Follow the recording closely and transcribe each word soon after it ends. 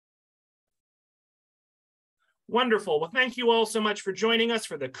Wonderful. Well, thank you all so much for joining us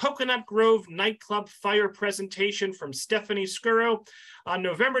for the Cocoanut Grove Nightclub Fire presentation from Stephanie Schorow on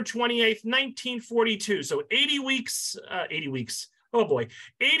November 28th, 1942. So 80 weeks, oh boy,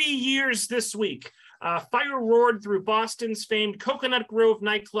 80 years this week. Fire roared through Boston's famed Cocoanut Grove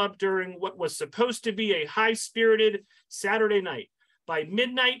nightclub during what was supposed to be a high-spirited Saturday night. By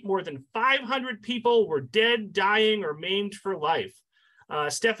midnight, more than 500 people were dead, dying, or maimed for life.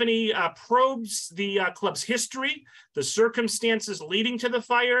 Stephanie probes the club's history, the circumstances leading to the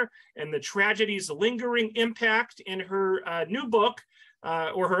fire, and the tragedy's lingering impact in her new book,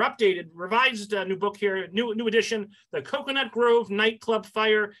 or her updated, revised new book here, new edition, The Cocoanut Grove Nightclub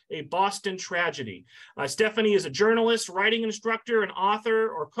Fire, A Boston Tragedy. Stephanie is a journalist, writing instructor, and author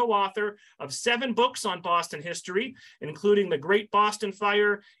or co-author of 7 books on Boston history, including The Great Boston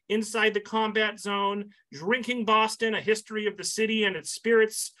Fire, Inside the Combat Zone, Drinking Boston, A History of the City and Its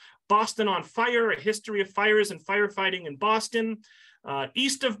Spirits, Boston on Fire, A History of Fires and Firefighting in Boston,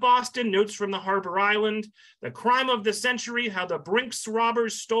 East of Boston, Notes from the Harbor Island, The Crime of the Century, How the Brinks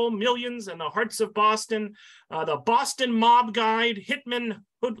Robbers Stole Millions and the Hearts of Boston, The Boston Mob Guide, Hitmen,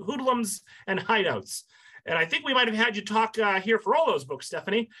 Hoodlums, and Hideouts. And I think we might have had you talk here for all those books,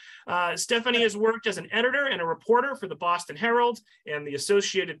 Stephanie. Stephanie has worked as an editor and a reporter for the Boston Herald and the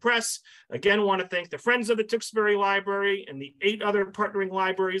Associated Press. Again, want to thank the Friends of the Tewksbury Library and the 8 other partnering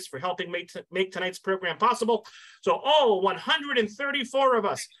libraries for helping make tonight's program possible. So all 134 of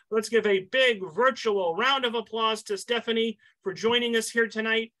us, let's give a big virtual round of applause to Stephanie for joining us here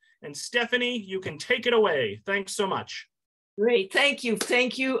tonight. And Stephanie, you can take it away. Thanks so much. Great, thank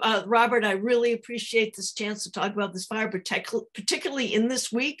you, Robert. I really appreciate this chance to talk about this fire, particularly in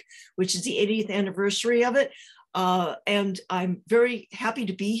this week, which is the 80th anniversary of it. And I'm very happy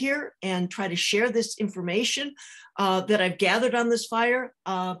to be here and try to share this information that I've gathered on this fire.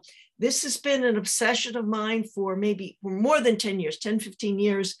 This has been an obsession of mine for more than 10 years, 10, 15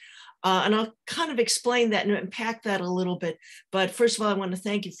 years. And I'll kind of explain that and unpack that a little bit. But first of all, I want to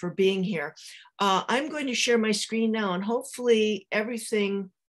thank you for being here. I'm going to share my screen now, and hopefully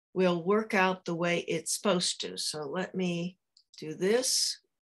everything will work out the way it's supposed to. So let me do this.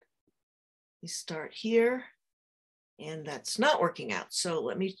 We start here, and that's not working out. So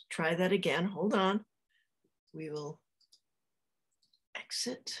let me try that again. Hold on. We will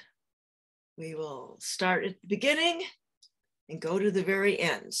exit. We will start at the beginning and go to the very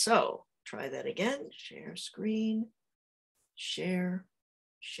end. So try that again. Share screen, share,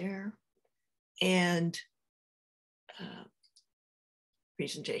 and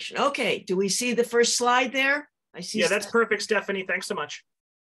presentation. Okay, do we see the first slide there? I see. Yeah, that's perfect, Stephanie. Thanks so much.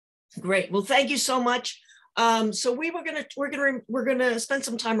 Great. Well, thank you so much. So we're gonna spend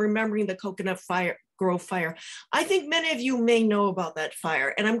some time remembering the Cocoanut Grove Fire. I think many of you may know about that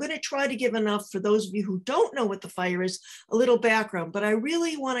fire, and I'm going to try to give enough for those of you who don't know what the fire is, a little background, but I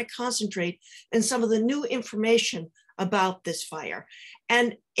really want to concentrate in some of the new information about this fire.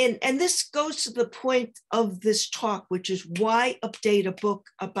 And this goes to the point of this talk, which is why update a book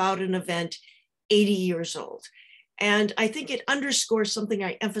about an event 80 years old. And I think it underscores something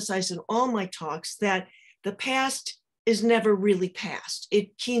I emphasize in all my talks, that the past is never really past.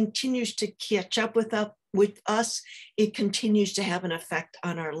 It continues to catch up with us. It continues to have an effect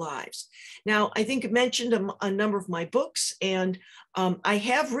on our lives. Now, I think I mentioned a number of my books, and I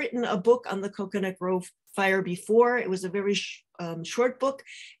have written a book on the Cocoanut Grove Fire before. It was a very short book.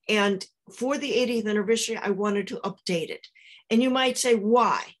 And for the 80th anniversary, I wanted to update it. And you might say,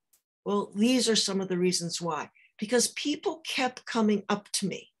 why? Well, these are some of the reasons why. Because people kept coming up to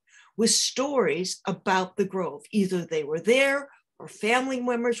me with stories about the Grove. Either they were there or family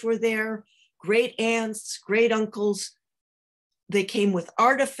members were there, great aunts, great uncles. They came with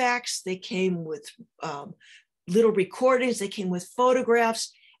artifacts, they came with little recordings, they came with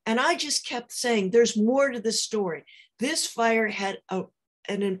photographs. And I just kept saying, there's more to this story. This fire had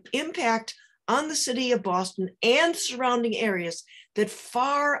an impact on the city of Boston and surrounding areas that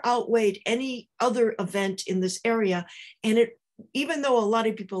far outweighed any other event in this area. And even though a lot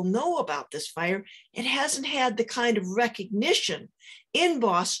of people know about this fire, it hasn't had the kind of recognition in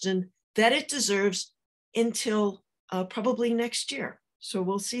Boston that it deserves until probably next year. So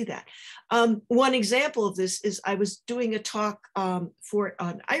we'll see that. One example of this is I was doing a talk for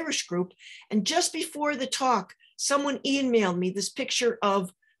an Irish group, and just before the talk, someone emailed me this picture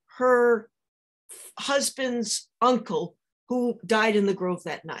of her husband's uncle who died in the Grove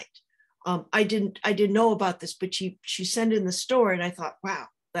that night. I didn't know about this, but she sent in the story, and I thought, wow,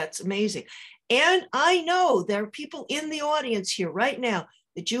 that's amazing. And I know there are people in the audience here right now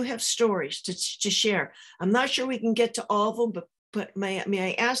that you have stories to share. I'm not sure we can get to all of them, but but may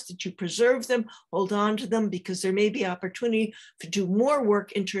I ask that you preserve them, hold on to them, because there may be opportunity to do more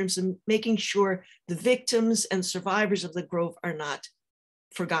work in terms of making sure the victims and survivors of the Grove are not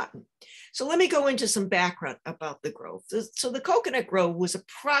forgotten. So let me go into some background about the Grove. So the Cocoanut Grove was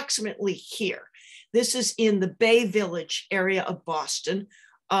approximately here. This is in the Bay Village area of Boston,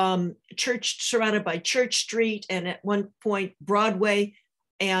 church surrounded by Church Street, and at one point Broadway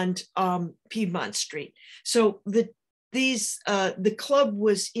and Piedmont Street. So the club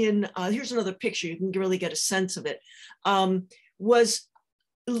was in, here's another picture, you can really get a sense of it,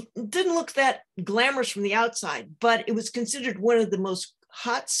 didn't look that glamorous from the outside, but it was considered one of the most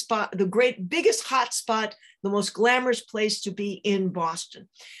hot spot, biggest hot spot, the most glamorous place to be in Boston.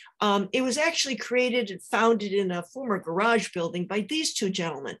 It was actually created and founded in a former garage building by these two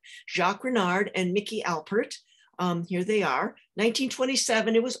gentlemen, Jacques Renard and Mickey Alpert. Here they are.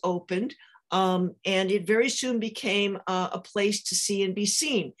 1927, it was opened, and it very soon became a place to see and be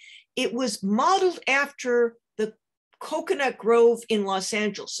seen. It was modeled after the Cocoanut Grove in Los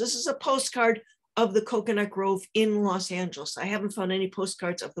Angeles. This is a postcard of the Cocoanut Grove in Los Angeles. I haven't found any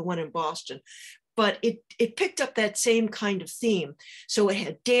postcards of the one in Boston, but it picked up that same kind of theme. So it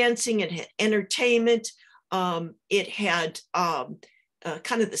had dancing, it had entertainment, it had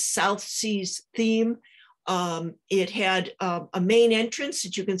kind of the South Seas theme. It had a main entrance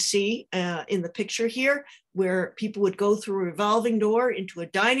that you can see in the picture here, where people would go through a revolving door into a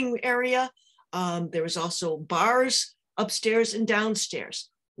dining area. There was also bars upstairs and downstairs.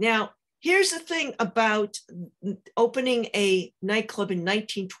 Now, here's the thing about opening a nightclub in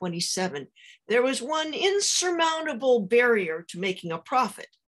 1927. There was one insurmountable barrier to making a profit,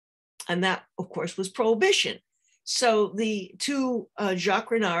 and that, of course, was prohibition. So the two, Jacques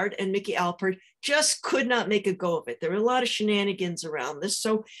Renard and Mickey Alpert, just could not make a go of it. There were a lot of shenanigans around this.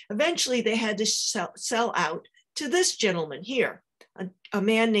 So eventually they had to sell out to this gentleman here, a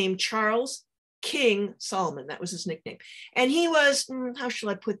man named Charles King Solomon. That was his nickname. And he was, how shall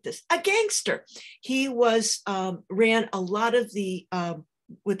I put this? A gangster. He was, ran a lot of the,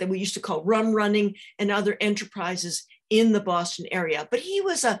 what we used to call rum running and other enterprises in the Boston area. But he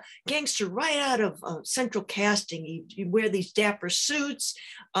was a gangster right out of central casting. He'd wear these dapper suits.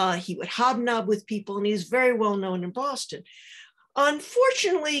 He would hobnob with people, and he's very well known in Boston.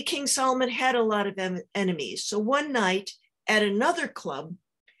 Unfortunately, King Solomon had a lot of enemies. So one night at another club,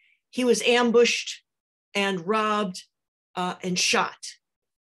 he was ambushed and robbed and shot.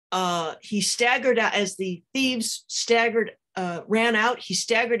 He staggered out as the thieves ran out. He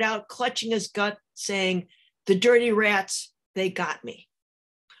staggered out, clutching his gut, saying, "The dirty rats, they got me."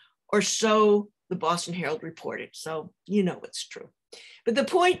 Or so the Boston Herald reported. So you know it's true. But the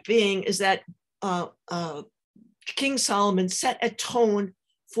point being is that King Solomon set a tone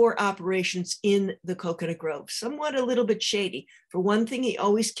for operations in the Cocoanut Grove, somewhat a little bit shady. For one thing, he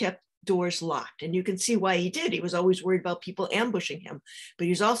always kept doors locked, and you can see why he did. He was always worried about people ambushing him, but he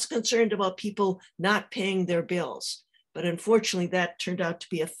was also concerned about people not paying their bills. But unfortunately, that turned out to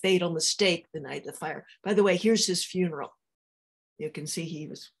be a fatal mistake the night of the fire. By the way, here's his funeral. You can see he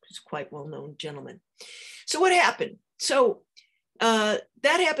was quite well-known gentleman. So what happened? So that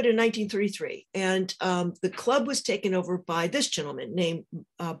happened in 1933, and the club was taken over by this gentleman named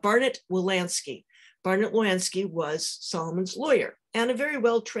Barnett Wilansky. Barnett Wilansky was Solomon's lawyer, and a very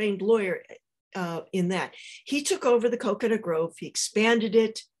well-trained lawyer in that. He took over the Cocoanut Grove, he expanded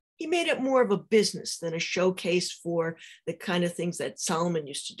it, he made it more of a business than a showcase for the kind of things that Solomon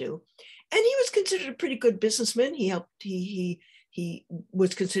used to do. And he was considered a pretty good businessman. He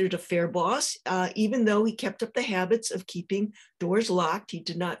was considered a fair boss, even though he kept up the habits of keeping doors locked. He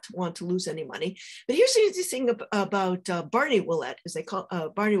did not want to lose any money. But here's the easy thing about Barney Willett, as they call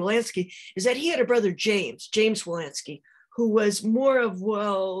Barney Wilansky, is that he had a brother, James Wilansky, who was more of,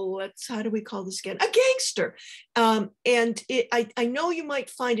 well, how do we call this again? A gangster. I know you might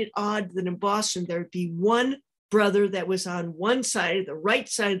find it odd that in Boston, there'd be one brother that was on one side, the right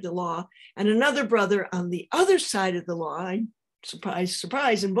side of the law, and another brother on the other side of the law. Surprise,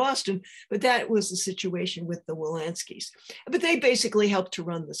 surprise in Boston, but that was the situation with the Wilanskys. But they basically helped to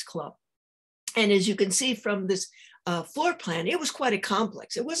run this club. And as you can see from this floor plan, it was quite a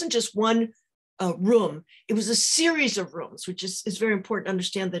complex. It wasn't just one room, it was a series of rooms, which is very important to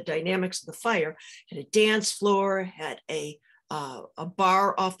understand the dynamics of the fire. It had a dance floor, had a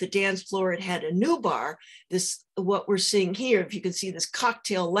bar off the dance floor. It had a new bar. This, what we're seeing here, if you can see this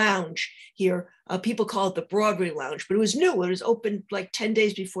cocktail lounge here, people call it the Broadway Lounge, but it was new. It was opened like 10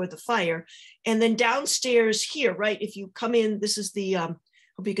 days before the fire. And then downstairs here, right, if you come in, this is the,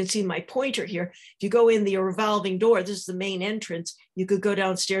 hope you can see my pointer here. If you go in the revolving door, this is the main entrance, you could go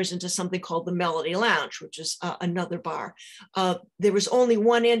downstairs into something called the Melody Lounge, which is another bar. There was only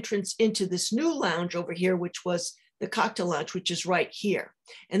one entrance into this new lounge over here, which was the cocktail lounge, which is right here.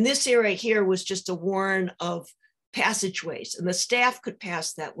 And this area here was just a warren of passageways, and the staff could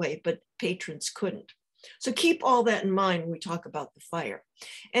pass that way, but patrons couldn't. So keep all that in mind when we talk about the fire.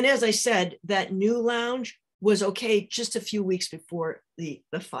 And as I said, that new lounge was okay just a few weeks before the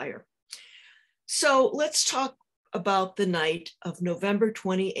fire. So let's talk about the night of November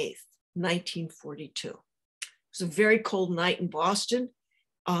 28th, 1942. It was a very cold night in Boston.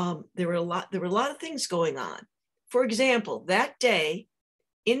 There were a lot of things going on. For example, that day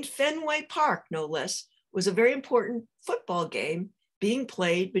in Fenway Park, no less, was a very important football game being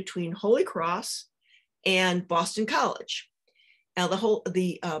played between Holy Cross and Boston College. Now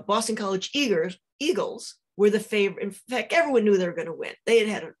the Boston College Eagles were the favorite. In fact, everyone knew they were going to win. They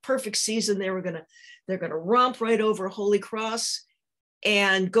had a perfect season. They're going to romp right over Holy Cross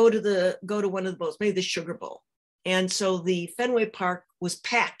and go to one of the bowls, maybe the Sugar Bowl. And so the Fenway Park was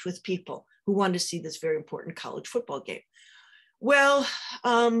packed with people who wanted to see this very important college football game. Well,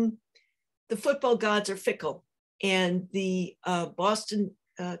 the football gods are fickle, and the Boston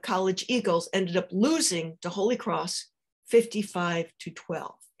College Eagles ended up losing to Holy Cross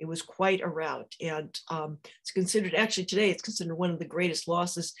 55-12. It was quite a rout, and it's considered, actually today, it's considered one of the greatest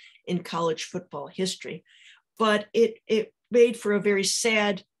losses in college football history. But it made for a very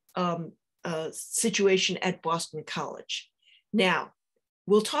sad situation at Boston College. Now,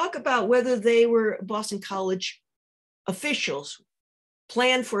 we'll talk about whether they were Boston College officials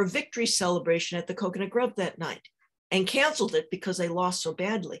planned for a victory celebration at the Cocoanut Grove that night and canceled it because they lost so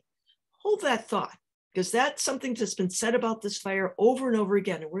badly. Hold that thought, because that's something that's been said about this fire over and over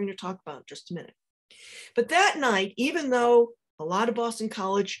again, and we're going to talk about it in just a minute. But that night, even though a lot of Boston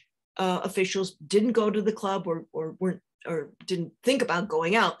College officials didn't go to the club or didn't think about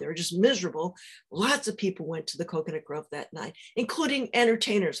going out, they were just miserable, lots of people went to the Cocoanut Grove that night, including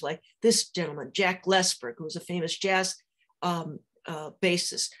entertainers like this gentleman, Jack Lesberg, who was a famous jazz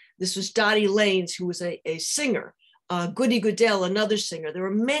bassist. This was Dottie Lanes, who was a singer. Goody Goodell, another singer. There were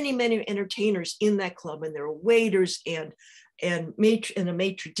many, many entertainers in that club, and there were waiters and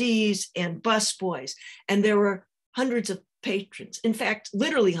maitre d's and busboys, and there were hundreds of patrons. In fact,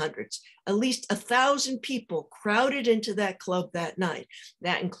 literally hundreds. At least 1,000 people crowded into that club that night.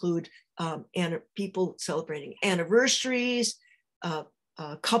 That include people celebrating anniversaries,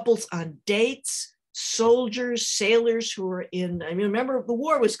 couples on dates, soldiers, sailors who were in, remember the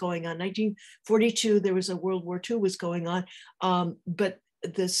war was going on, 1942, there was a World War II was going on, but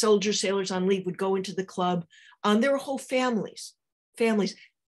the soldiers, sailors on leave would go into the club. There were whole families,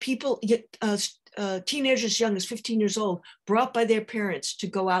 people, teenagers as young as 15 years old, brought by their parents to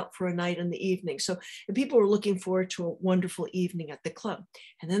go out for a night in the evening. So people were looking forward to a wonderful evening at the club.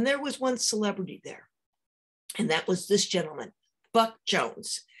 And then there was one celebrity there, and that was this gentleman, Buck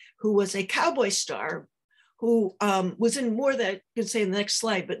Jones, who was a cowboy star, who was in more than, I can say in the next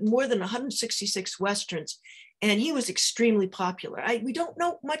slide, but more than 166 Westerns. And he was extremely popular. We don't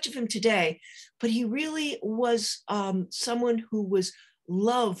know much of him today, but he really was someone who was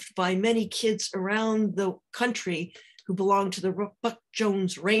loved by many kids around the country who belonged to the Buck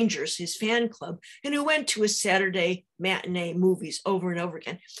Jones Rangers, his fan club, and who went to his Saturday matinee movies over and over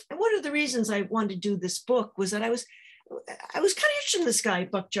again. And one of the reasons I wanted to do this book was that I was kind of interested in this guy,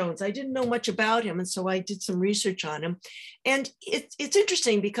 Buck Jones. I didn't know much about him, and so I did some research on him. And it's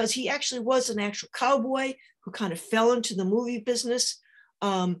interesting because he actually was an actual cowboy who kind of fell into the movie business.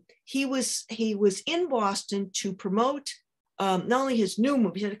 He was in Boston to promote not only his new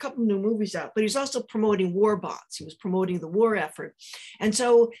movie, he had a couple of new movies out, but he's also promoting war bonds. He was promoting the war effort. And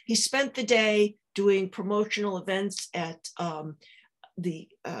so he spent the day doing promotional events at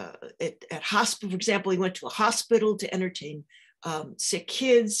hospital. For example, he went to a hospital to entertain sick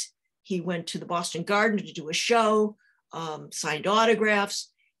kids. He went to the Boston Garden to do a show, signed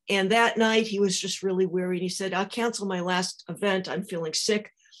autographs. And that night he was just really weary. He said, I'll cancel my last event. I'm feeling sick.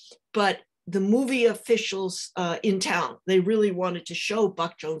 But the movie officials in town, they really wanted to show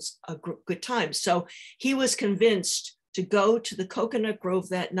Buck Jones a good time. So he was convinced to go to the Cocoanut Grove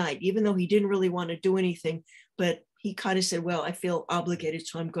that night, even though he didn't really want to do anything, but he kind of said, well, I feel obligated,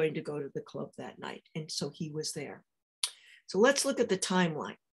 so I'm going to go to the club that night. And so he was there. So let's look at the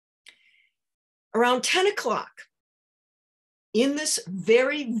timeline. Around 10 o'clock, in this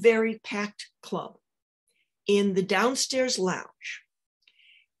very, very packed club, in the downstairs lounge,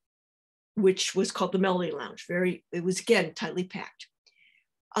 which was called the Melody Lounge, it was again tightly packed.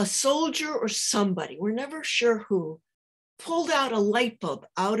 A soldier or somebody, we're never sure who, pulled out a light bulb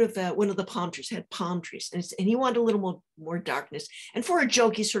out of one of the palm trees, had palm trees, and he wanted a little more darkness. And for a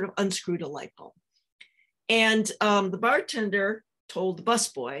joke, he sort of unscrewed a light bulb. And the bartender told the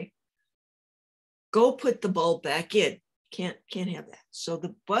busboy, go put the bulb back in. Can't have that. So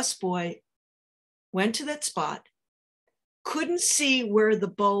the busboy went to that spot, couldn't see where the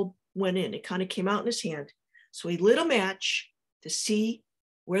bulb went in. It kind of came out in his hand. So he lit a match to see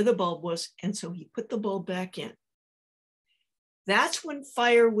where the bulb was. And so he put the bulb back in. That's when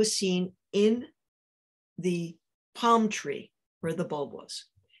fire was seen in the palm tree where the bulb was.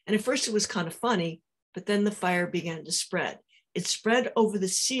 And at first it was kind of funny, but then the fire began to spread. It spread over the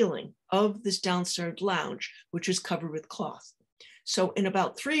ceiling of this downstairs lounge, which was covered with cloth. So in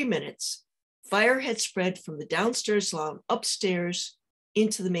about 3 minutes, fire had spread from the downstairs lounge upstairs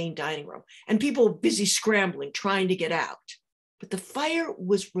into the main dining room. And people were busy scrambling, trying to get out. But the fire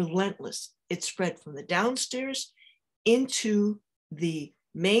was relentless. It spread from the downstairs into the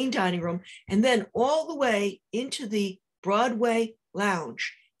main dining room, and then all the way into the Broadway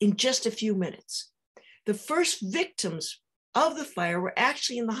lounge in just a few minutes. The first victims of the fire were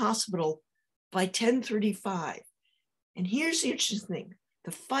actually in the hospital by 10:35. And here's the interesting thing.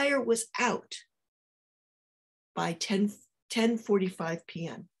 The fire was out by 10:45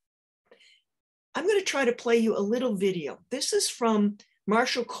 p.m. I'm going to try to play you a little video. This is from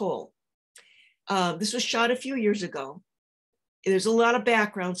Marshall Cole. This was shot a few years ago. There's a lot of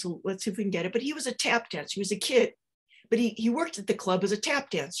background, so let's see if we can get it. But he was a tap dancer. He was a kid, but he worked at the club as a tap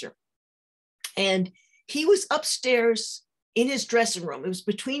dancer. And he was upstairs in his dressing room. It was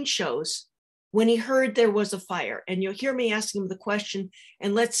between shows when he heard there was a fire. And you'll hear me asking him the question,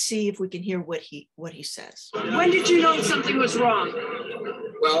 and let's see if we can hear what he says. When did you know something was wrong?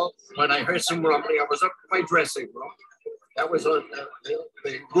 Well, when I heard some rumbling, I was up in my dressing room. That was on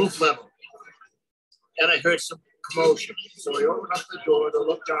the roof level. And I heard some commotion. So I opened up the door to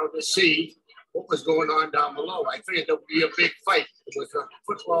look down to see what was going on down below. I figured there would be a big fight. It was a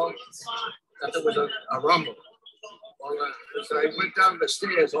football, that there was a rumble. Well, as I went down the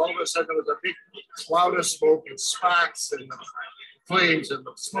stairs, all of a sudden there was a big cloud of smoke and sparks and flames and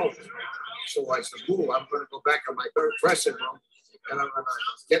the smoke. So I said, ooh, I'm going to go back to my dressing room and I'm going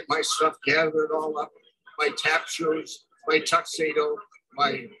to get my stuff gathered all up, my tap shoes, my tuxedo,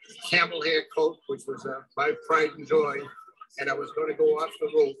 my camel hair coat, which was my pride and joy, and I was going to go off the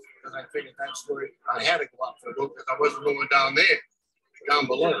roof, and I figured that's where I had to go off the roof because I wasn't going down there, down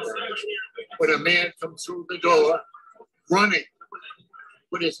below. When a man comes through the door, running,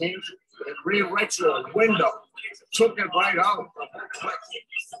 with his hands and rear-retro a window, took it right out.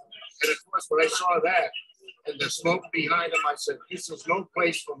 And of course, when I saw that, and the smoke behind him, I said, this is no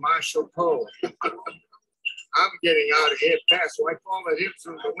place for Marshall Cole. I'm getting out of here fast. So I followed him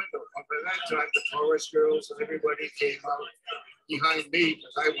through the window. And by that time, the chorus girls and everybody came out behind me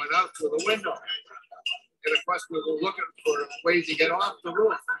because I went out through the window. And of course, we were looking for a way to get off the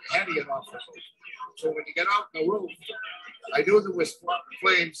roof. You had to get off the roof. So when you get out the roof, I knew there was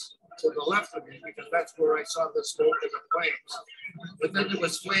flames to the left of me because that's where I saw the smoke and the flames. But then there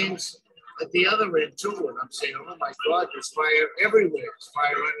was flames at the other end too. And I'm saying, oh my God, there's fire everywhere. There's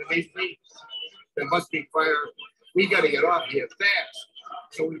fire underneath me. There must be fire. We got to get off here fast.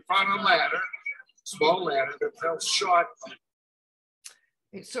 So we found a ladder, small ladder that fell short.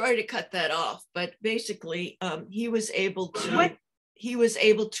 Sorry to cut that off, but basically he was able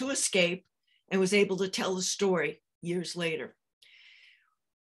to escape and was able to tell the story years later.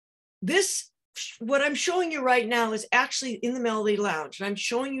 What I'm showing you right now is actually in the Melody Lounge, and I'm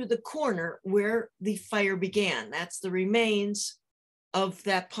showing you the corner where the fire began. That's the remains of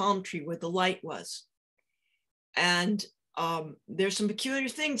that palm tree where the light was. And there's some peculiar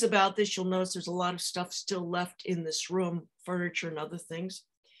things about this. You'll notice there's a lot of stuff still left in this room, furniture and other things.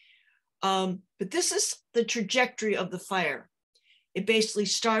 But this is the trajectory of the fire. It basically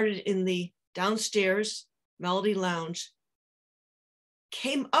started in the downstairs Melody Lounge,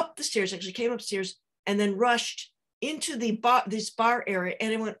 came upstairs, and then rushed into the this bar area,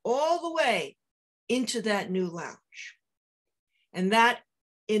 and it went all the way into that new lounge. And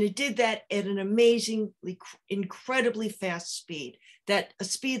it did that at an amazingly, incredibly fast speed, a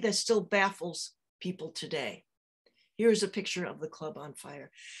speed that still baffles people today. Here's a picture of the club on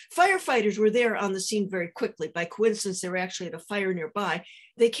fire. Firefighters were there on the scene very quickly. By coincidence, they were actually at a fire nearby.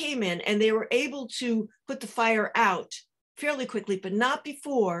 They came in and they were able to put the fire out fairly quickly, but not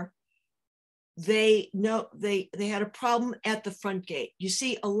before they had a problem at the front gate. You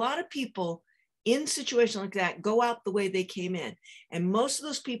see, a lot of people in situations like that go out the way they came in. And most of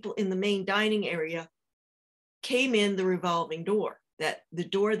those people in the main dining area came in the revolving door, the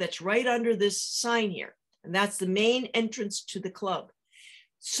door that's right under this sign here. And that's the main entrance to the club.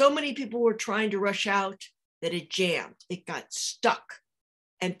 So many people were trying to rush out that it jammed. It got stuck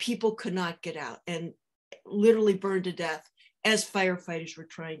and people could not get out and literally burned to death as firefighters were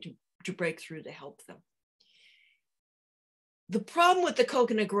trying to break through to help them. The problem with the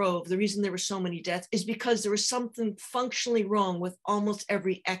Cocoanut Grove, the reason there were so many deaths, is because there was something functionally wrong with almost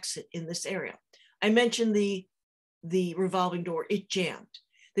every exit in this area. I mentioned the revolving door, it jammed.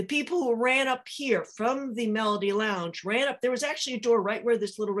 The people who ran up here from the Melody Lounge ran up. There was actually a door right where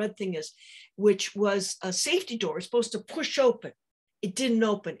this little red thing is, which was a safety door. It was supposed to push open. It didn't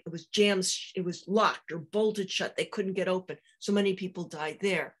open. It was jammed. It was locked or bolted shut. They couldn't get open. So many people died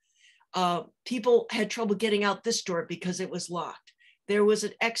there. People had trouble getting out this door because it was locked. There was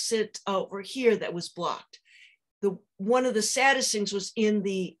an exit over here that was blocked. One of the saddest things was in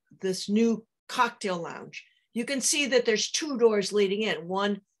this new cocktail lounge. You can see that there's two doors leading in,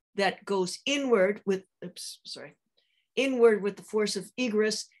 one that goes inward with the force of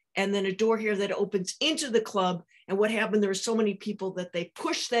egress, and then a door here that opens into the club. And what happened, there were so many people that they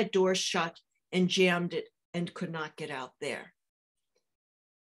pushed that door shut and jammed it and could not get out there.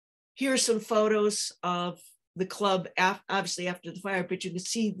 Here are some photos of the club, obviously after the fire, but you can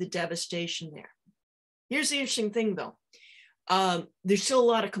see the devastation there. Here's the interesting thing though. There's still a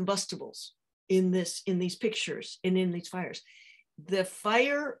lot of combustibles in these pictures and in these fires. The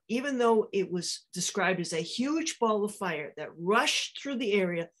fire, even though it was described as a huge ball of fire that rushed through the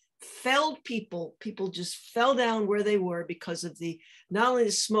area, felled people just fell down where they were because of not only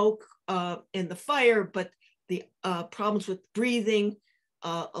the smoke and the fire, but the problems with breathing,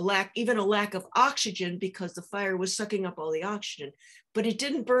 a lack of oxygen because the fire was sucking up all the oxygen, but it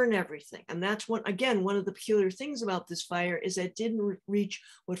didn't burn everything. And that's one of the peculiar things about this fire is that it didn't reach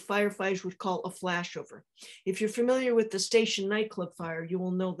what firefighters would call a flashover. If you're familiar with the Station Nightclub Fire, you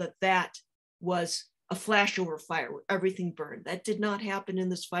will know that that was a flashover fire where everything burned. That did not happen in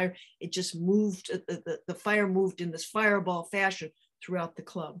this fire. It just moved, the fire moved in this fireball fashion throughout the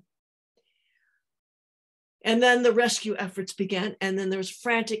club. And then the rescue efforts began, and then there was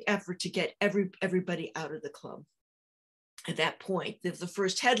frantic effort to get everybody out of the club. At that point, the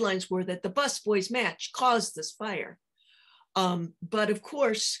first headlines were that the busboys match caused this fire. But of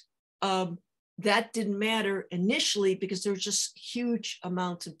course, that didn't matter initially because there was just huge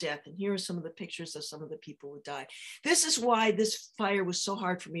amounts of death. And here are some of the pictures of some of the people who died. This is why this fire was so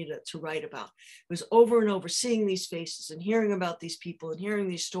hard for me to write about. It was over and over seeing these faces and hearing about these people and hearing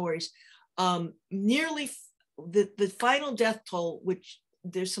these stories. Nearly the final death toll, which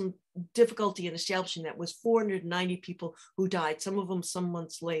there's some difficulty in establishing, that was 490 people who died, some of them some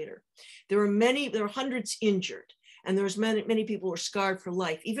months later. There were hundreds injured, and there was many people who were scarred for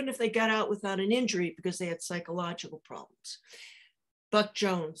life, even if they got out without an injury because they had psychological problems. Buck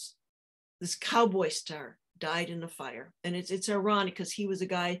Jones, this cowboy star, died in a fire. And it's ironic because he was a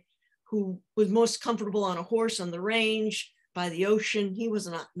guy who was most comfortable on a horse on the range, by the ocean. He was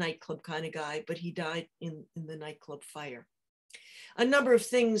a nightclub kind of guy, but he died in the nightclub fire. A number of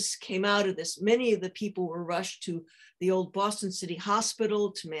things came out of this. Many of the people were rushed to the old Boston City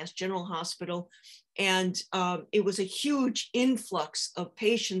Hospital, to Mass General Hospital, and it was a huge influx of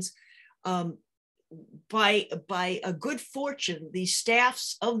patients. By a good fortune, the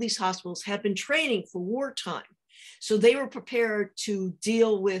staffs of these hospitals had been training for wartime, so they were prepared to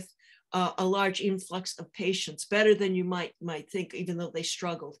deal with a large influx of patients better than you might think, even though they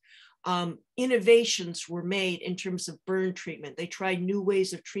struggled. Innovations were made in terms of burn treatment. They tried new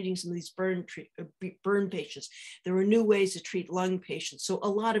ways of treating some of these burn patients. There were new ways to treat lung patients. So a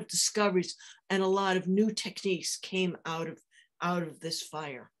lot of discoveries and a lot of new techniques came out of this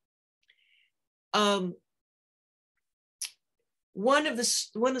fire. One of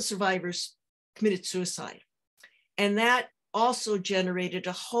the survivors committed suicide, and that also generated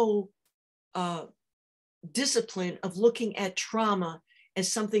a whole discipline of looking at trauma as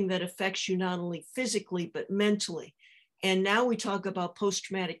something that affects you not only physically, but mentally. And now we talk about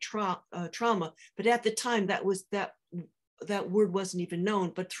post-traumatic trauma, but at the time that word wasn't even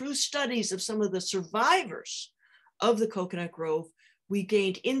known. But through studies of some of the survivors of the Cocoanut Grove, we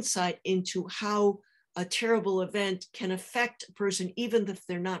gained insight into how a terrible event can affect a person, even if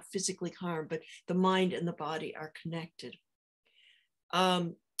they're not physically harmed, but the mind and the body are connected.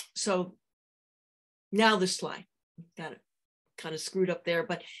 So now this slide, got it kind of screwed up there,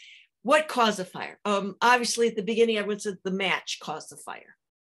 but what caused the fire? Obviously at the beginning, everyone said the match caused the fire.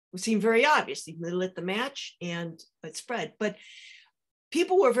 It seemed very obvious. They lit the match and it spread, but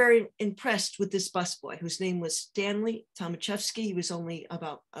people were very impressed with this busboy whose name was Stanley Tomaszewski. He was only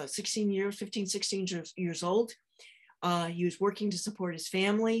about 16 years old. He was working to support his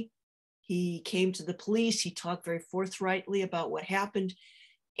family. He came to the police. He talked very forthrightly about what happened.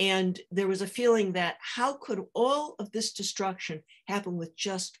 And there was a feeling that how could all of this destruction happen with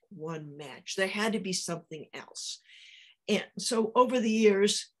just one match? There had to be something else. And so over the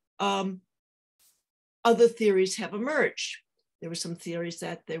years, other theories have emerged. There were some theories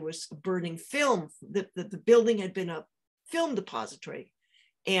that there was burning film, that the building had been a film depository,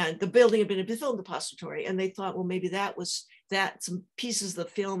 and the building had been a film depository. And they thought, well, maybe that was that some pieces of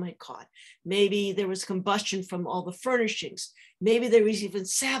the film had caught. Maybe there was combustion from all the furnishings. Maybe there was even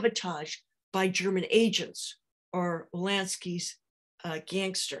sabotage by German agents or Lansky's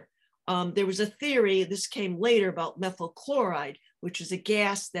gangster. There was a theory, this came later, about methyl chloride, which is a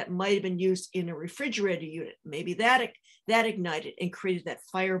gas that might have been used in a refrigerator unit. Maybe that ignited and created that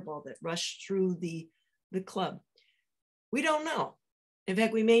fireball that rushed through the club. We don't know. In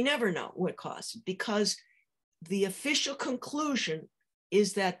fact, we may never know what caused it, because the official conclusion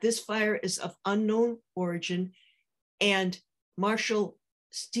is that this fire is of unknown origin, and Marshal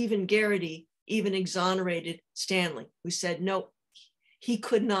Stephen Garrity even exonerated Stanley, who said, no, he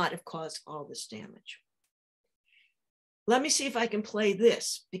could not have caused all this damage. Let me see if I can play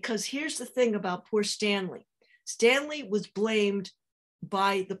this, because here's the thing about poor Stanley. Stanley was blamed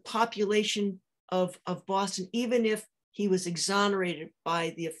by the population of Boston, even if he was exonerated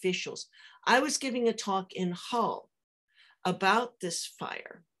by the officials. I was giving a talk in Hull about this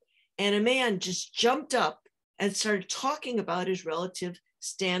fire, and a man just jumped up and started talking about his relative,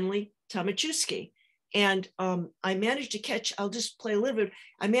 Stanley Tomaszewski. And I managed to catch, I'll just play a little bit,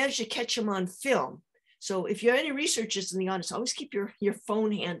 I managed to catch him on film. So if you have any researchers in the audience, always keep your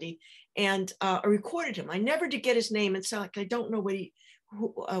phone handy. And I recorded him. I never did get his name. It's like I don't know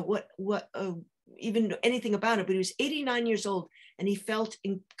even anything about it, but he was 89 years old, and he felt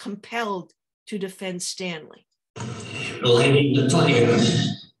compelled to defend Stanley. Lighting the fire.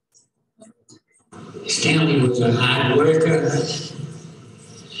 Stanley was a hard worker.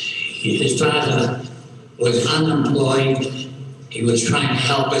 His father was unemployed. He was trying to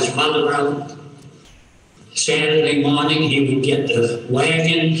help his mother out. Saturday morning, he would get the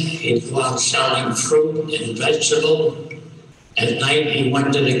wagon. He'd go out selling fruit and vegetables. At night, he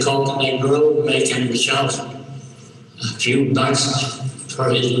went to the Cocoanut Grove, making himself a few bucks for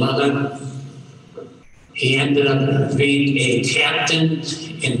his mother. He ended up being a captain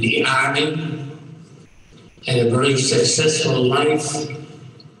in the Army, had a very successful life,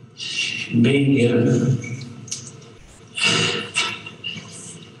 being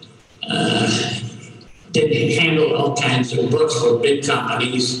did handle all kinds of books for big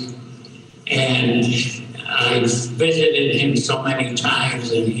companies, and I visited him so many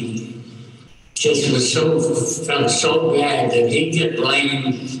times, and he just felt so bad that he'd get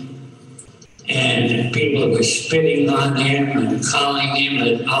blamed, and people were spitting on him and calling him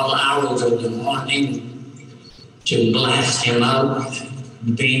at all hours of the morning to blast him out,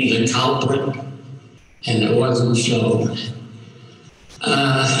 being the culprit, and it wasn't so.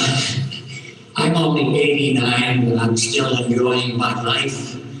 I'm only 89, but I'm still enjoying my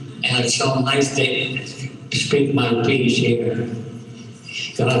life, and it's so nice to speak my piece here.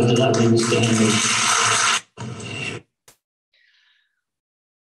 God love you, Stanley.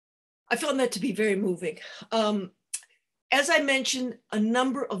 I found that to be very moving. As I mentioned, a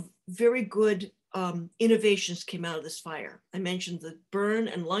number of very good innovations came out of this fire. I mentioned the burn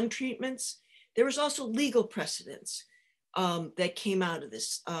and lung treatments. There was also legal precedents that came out of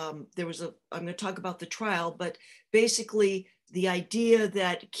this. I'm going to talk about the trial, but basically the idea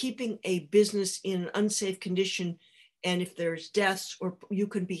that keeping a business in unsafe condition, and if there's deaths, or you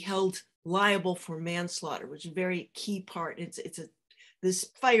can be held liable for manslaughter, which is a very key part.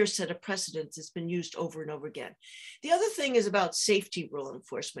 This fire set of precedents has been used over and over again. The other thing is about safety rule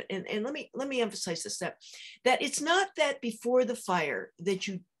enforcement, and let me emphasize this, that it's not that before the fire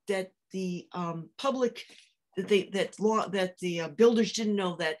that the public, that the builders didn't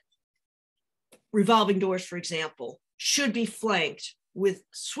know that revolving doors, for example, should be flanked with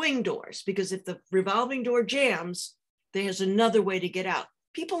swing doors, because if the revolving door jams, there's another way to get out.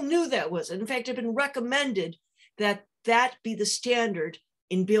 People knew that was, in fact, it had been recommended that be the standard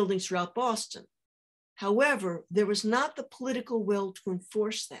in buildings throughout Boston. However, there was not the political will to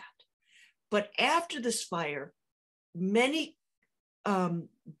enforce that. But after this fire, many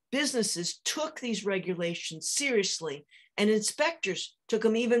businesses took these regulations seriously, and inspectors took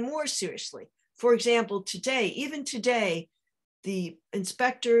them even more seriously. For example, even today, the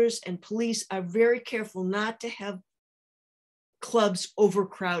inspectors and police are very careful not to have clubs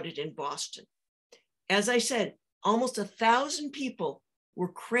overcrowded in Boston. As I said, almost 1,000 people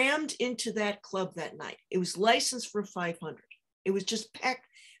were crammed into that club that night. It was licensed for 500. It was just packed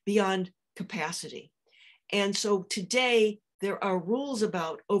beyond capacity. And so today there are rules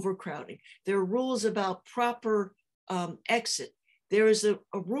about overcrowding. There are rules about proper exit. There is a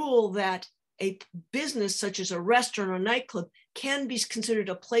rule that a business such as a restaurant or nightclub can be considered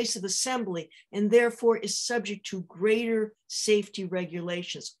a place of assembly and therefore is subject to greater safety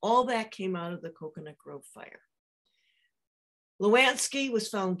regulations. All that came out of the Cocoanut Grove fire. Lewanski was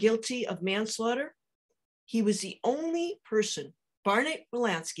found guilty of manslaughter. He was the only person, Barnett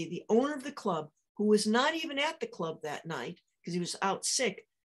Lewanski, the owner of the club, who was not even at the club that night because he was out sick,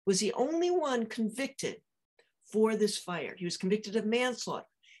 was the only one convicted for this fire. He was convicted of manslaughter,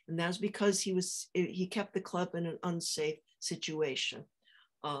 and that was because he kept the club in an unsafe situation.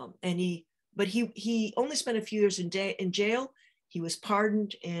 But he only spent a few years in jail. He was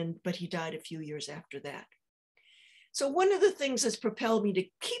pardoned, but he died a few years after that. So one of the things that's propelled me to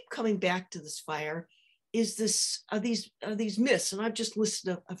keep coming back to this fire is these myths, and I've just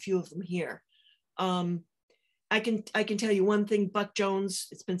listed a few of them here. I can tell you one thing. Buck Jones,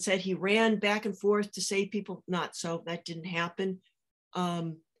 it's been said he ran back and forth to save people. Not so. That didn't happen.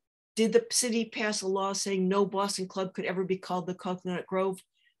 Did the city pass a law saying no Boston club could ever be called the Cocoanut Grove?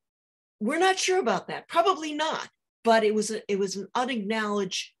 We're not sure about that. Probably not. But it was an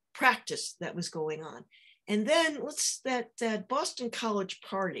unacknowledged practice that was going on. And then that Boston College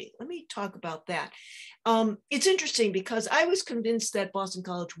party. Let me talk about that. It's interesting because I was convinced that Boston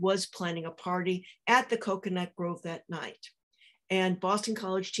College was planning a party at the Cocoanut Grove that night. And Boston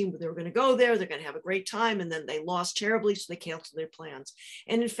College team, they were going to go there, they're going to have a great time, and then they lost terribly, so they canceled their plans.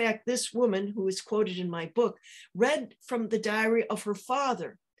 And in fact, this woman, who is quoted in my book, read from the diary of her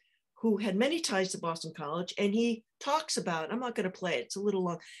father, who had many ties to Boston College, and he talks about, I'm not going to play it, it's a little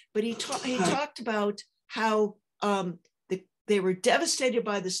long, but he talked about how they were devastated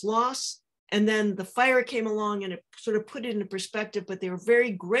by this loss, and then the fire came along and it sort of put it into perspective, but they were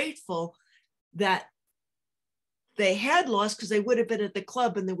very grateful that they had lost because they would have been at the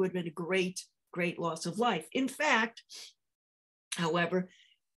club and there would have been a great loss of life. In fact, however,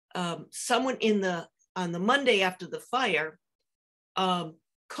 someone on the Monday after the fire,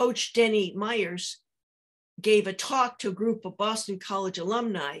 Coach Denny Myers gave a talk to a group of Boston College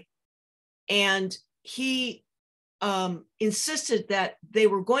alumni, and he insisted that they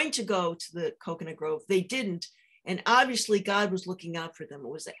were going to go to the Cocoanut Grove. They didn't. And obviously God was looking out for them. It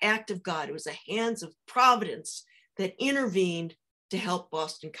was the act of God. It was the hands of providence that intervened to help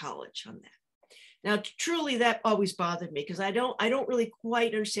Boston College on that. Now, truly, that always bothered me because I don't really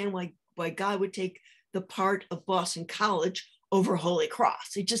quite understand why God would take the part of Boston College over Holy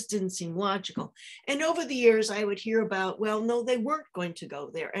Cross. It just didn't seem logical. And over the years, I would hear about, well, no, they weren't going to go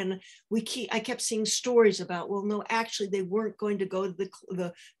there. And I kept seeing stories about, well, no, actually, they weren't going to go to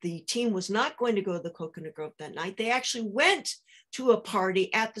the team was not going to go to the Cocoanut Grove that night. They actually went to a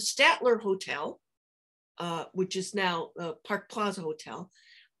party at the Statler Hotel, which is now Park Plaza Hotel.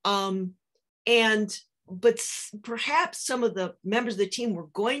 But perhaps some of the members of the team were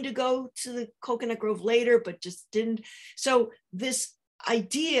going to go to the Cocoanut Grove later, but just didn't. So this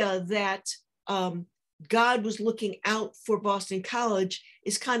idea that God was looking out for Boston College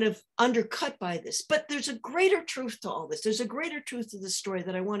is kind of undercut by this. But there's a greater truth to all this. There's a greater truth to the story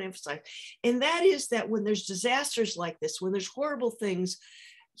that I want to emphasize. And that is that when there's disasters like this, when there's horrible things,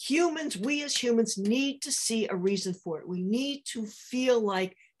 we as humans need to see a reason for it. We need to feel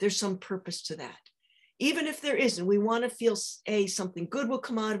like there's some purpose to that. Even if there isn't, we want to feel something good will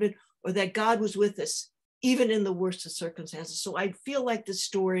come out of it, or that God was with us, even in the worst of circumstances. So I feel like this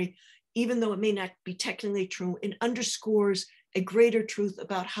story, even though it may not be technically true, it underscores a greater truth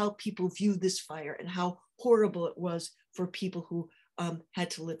about how people view this fire and how horrible it was for people who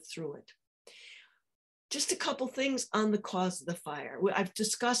had to live through it. Just a couple things on the cause of the fire. I've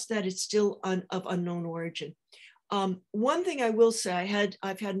discussed that it's still of unknown origin. One thing I will say,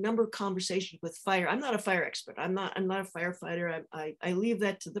 I've had a number of conversations with fire. I'm not a fire expert. I'm not a firefighter. I leave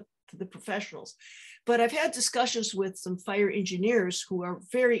that to the professionals. But I've had discussions with some fire engineers who are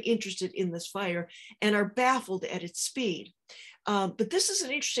very interested in this fire and are baffled at its speed. But this is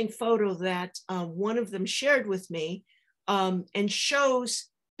an interesting photo that one of them shared with me, and shows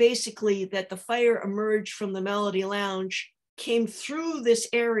basically that the fire emerged from the Melody Lounge, came through this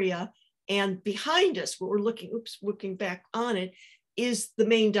area, and behind us, what we're looking back on it, is the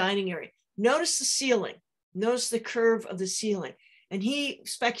main dining area. Notice the ceiling. Notice the curve of the ceiling. And he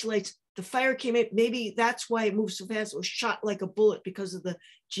speculates the fire came in. Maybe that's why it moved so fast. It was shot like a bullet because of the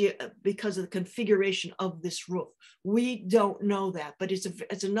configuration of this roof. We don't know that, but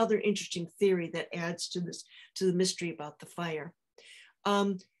it's another interesting theory that adds to the mystery about the fire.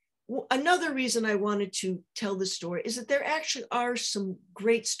 Another reason I wanted to tell this story is that there actually are some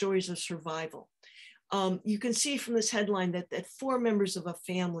great stories of survival. You can see from this headline that 4 members of a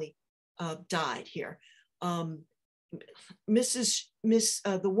family died here. The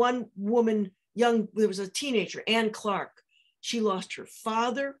one woman, there was a teenager, Ann Clark. She lost her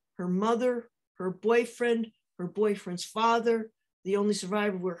father, her mother, her boyfriend's father. The only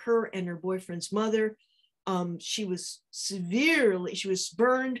survivor were her and her boyfriend's mother. She was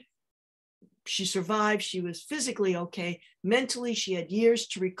burned. She survived. She was physically okay. Mentally, she had years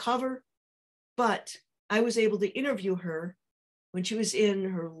to recover. But I was able to interview her when she was in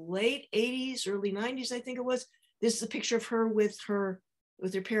her late 80s, early 90s, I think it was. This is a picture of her with her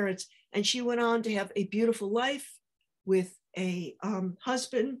parents. And she went on to have a beautiful life with a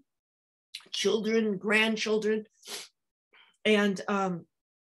husband, children, grandchildren, and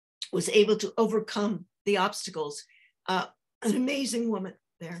was able to overcome the obstacles. An amazing woman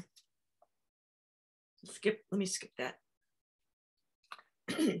there. Let me skip that.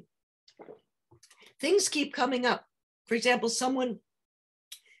 Things keep coming up. For example, someone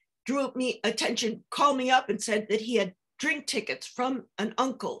called me up and said that he had drink tickets from an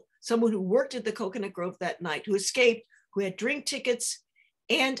uncle, someone who worked at the Coconut Grove that night, who escaped, who had drink tickets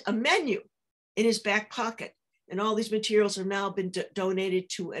and a menu in his back pocket. And all these materials have now been donated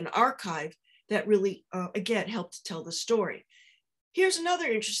to an archive that really, again, helped to tell the story. Here's another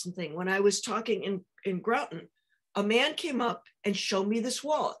interesting thing. When I was talking in Groton, a man came up and showed me this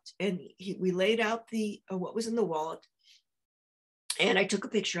wallet, and we laid out what was in the wallet, and I took a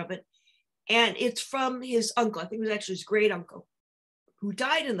picture of it, and it's from his uncle. I think it was actually his great uncle who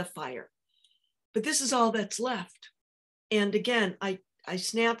died in the fire, but this is all that's left. And again, I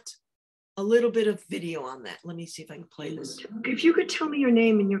snapped a little bit of video on that. Let me see if I can play this. If you could tell me your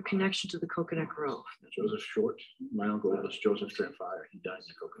name and your connection to the Coconut Grove. Joseph Short. My uncle was Joseph Fire. He died in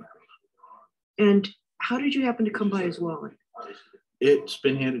the Coconut Grove. And how did you happen to come by his wallet? It's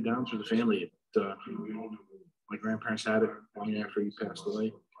been handed down through the family. My grandparents had it long after he passed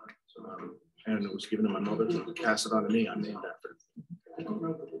away. And it was given to my mother to pass it on to me. I'm named after it.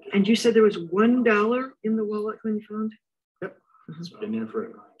 And you said there was $1 in the wallet when you found it? Yep. It's been there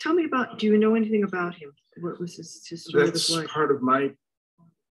forever. Tell me do you know anything about him? What was his story? That's part of my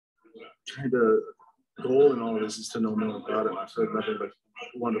kind of goal in all of this, is to know more about him. I've heard nothing but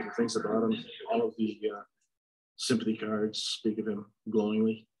wonderful things about him. All of the sympathy cards speak of him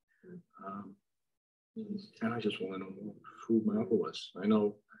glowingly. And I just want to know who my uncle was. I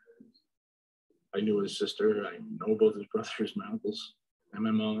knew his sister. I know both his brothers, my uncles, and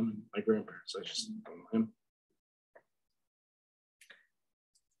my mom, and my grandparents. I just don't know him.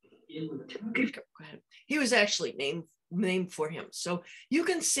 He was actually named for him. So you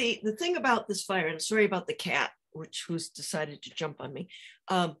can see the thing about this fire, and sorry about the cat, who's decided to jump on me.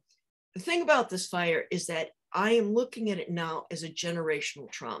 The thing about this fire is that I am looking at it now as a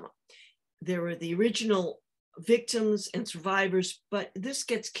generational trauma. There were the original victims and survivors, but this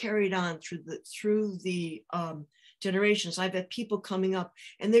gets carried on through the generations. I've had people coming up,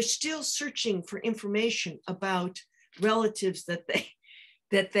 and they're still searching for information about relatives that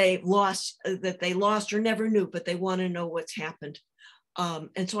they lost or never knew, but they want to know what's happened.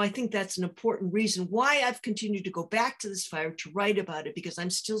 And so I think that's an important reason why I've continued to go back to this fire to write about it, because I'm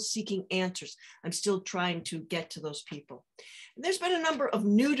still seeking answers. I'm still trying to get to those people. And there's been a number of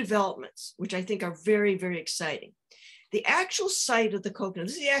new developments, which I think are very, very exciting. The actual site of the Coconut,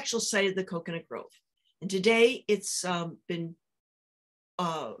 this is the actual site of the Coconut Grove. And today it's been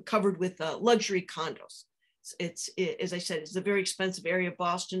covered with luxury condos. It's, as I said, it's a very expensive area of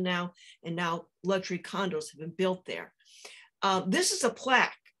Boston now, and now luxury condos have been built there. This is a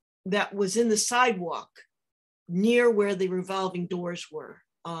plaque that was in the sidewalk near where the revolving doors were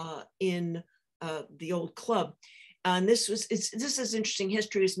in the old club. And this is interesting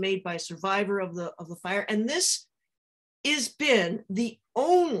history. It's made by a survivor of the fire. And this has been the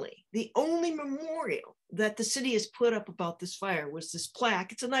only memorial that the city has put up about this fire, was this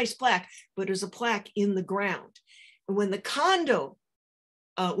plaque. It's a nice plaque, but there's a plaque in the ground. And when the condo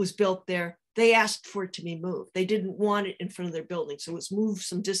was built there, they asked for it to be moved. They didn't want it in front of their building, so it's moved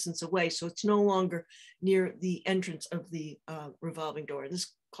some distance away. So it's no longer near the entrance of the revolving door.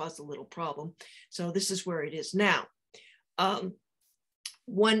 This caused a little problem. So this is where it is now.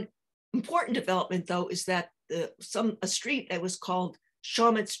 One important development, though, is that a street that was called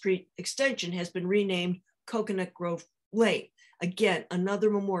Shawmut Street Extension has been renamed Coconut Grove Lane. Again, another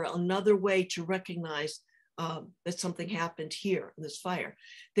memorial, another way to recognize that something happened here in this fire.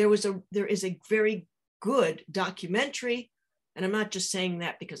 There is a very good documentary, and I'm not just saying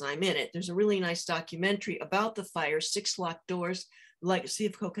that because I'm in it. There's a really nice documentary about the fire, 6 Locked Doors, Legacy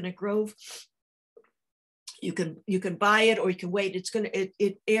of Coconut Grove. You can buy it or you can wait.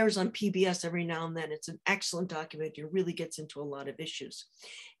 It airs on PBS every now and then. It's an excellent documentary. It really gets into a lot of issues.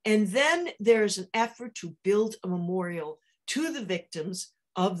 And then there's an effort to build a memorial to the victims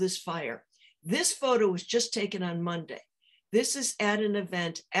of this fire. This photo was just taken on Monday. This is at an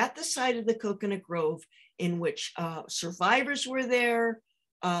event at the site of the Coconut Grove in which survivors were there.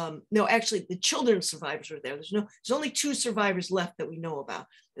 No, actually the children's survivors were there. There's only 2 survivors left that we know about.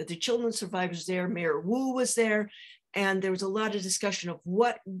 That the children's survivors there, Mayor Wu was there, and there was a lot of discussion of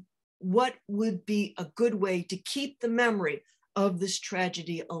what would be a good way to keep the memory of this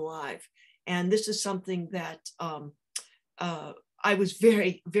tragedy alive. And this is something that I was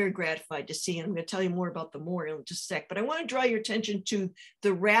very, very gratified to see. And I'm going to tell you more about the memorial in just a sec, but I want to draw your attention to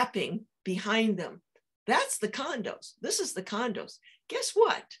the wrapping behind them. That's the condos. This is the condos. Guess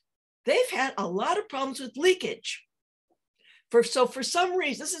what? They've had a lot of problems with leakage. So for some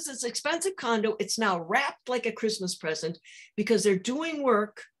reason, this is this expensive condo. It's now wrapped like a Christmas present because they're doing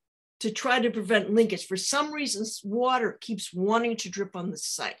work to try to prevent leakage. For some reason, water keeps wanting to drip on the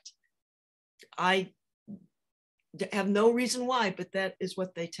site. I have no reason why, but that is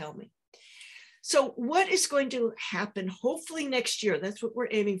what they tell me. So what is going to happen hopefully next year, that's what we're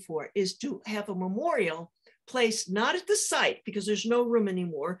aiming for, is to have a memorial placed not at the site because there's no room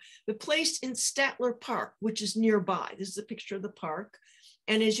anymore, but placed in Statler Park, which is nearby. This is a picture of the park.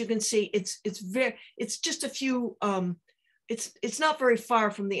 And as you can see, it's just a few, it's not very far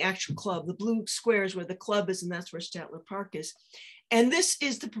from the actual club. The blue square is where the club is, and that's where Statler Park is. And this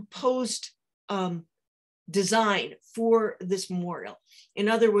is the proposed design for this memorial. In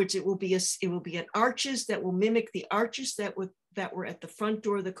other words, it will be an arches that will mimic the arches that were at the front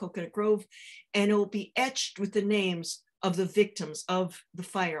door of the Coconut Grove, and it will be etched with the names of the victims of the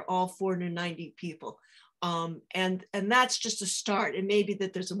fire, all 490 people. And that's just a start. It may be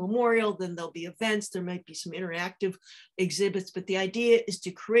that there's a memorial, then there'll be events, there might be some interactive exhibits, but the idea is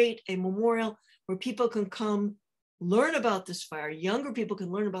to create a memorial where people can come learn about this fire, younger people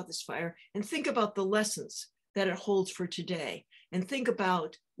can learn about this fire and think about the lessons that it holds for today, and think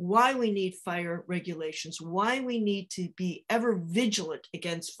about why we need fire regulations, why we need to be ever vigilant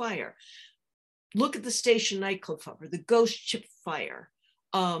against fire. Look at the Station nightclub fire, the Ghost Ship fire,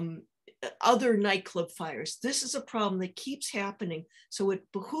 other nightclub fires. This is a problem that keeps happening, so it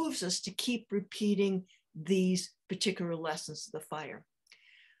behooves us to keep repeating these particular lessons of the fire.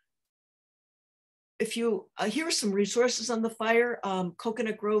 If you, here are some resources on the fire,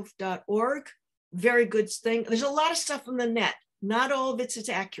 coconutgrove.org, very good thing. There's a lot of stuff on the net. Not all of it's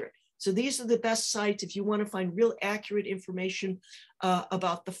accurate. So these are the best sites if you want to find real accurate information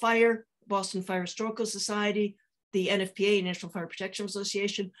about the fire, Boston Fire Historical Society, the NFPA, National Fire Protection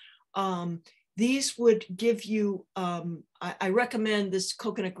Association. These would give you, I recommend this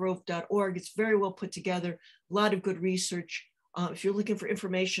coconutgrove.org. It's very well put together, a lot of good research. If you're looking for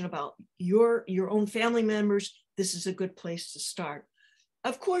information about your own family members, this is a good place to start.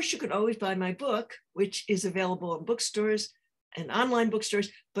 Of course, you can always buy my book, which is available in bookstores and online bookstores,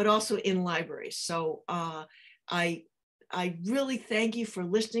 but also in libraries. So I really thank you for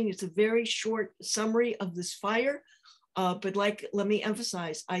listening. It's a very short summary of this fire, but let me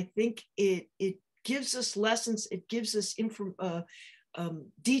emphasize, I think it gives us lessons, it gives us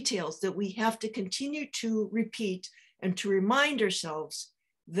details that we have to continue to repeat and to remind ourselves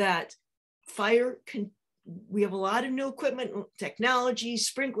that fire we have a lot of new equipment, technology,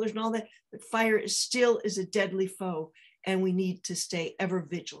 sprinklers and all that, but fire still is a deadly foe, and we need to stay ever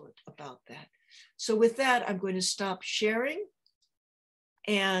vigilant about that. So with that, I'm going to stop sharing,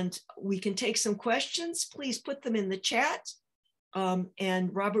 and we can take some questions. Please put them in the chat, and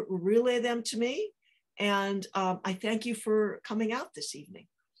Robert will relay them to me. And I thank you for coming out this evening.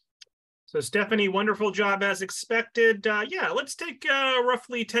 So Stephanie, wonderful job as expected. Yeah, let's take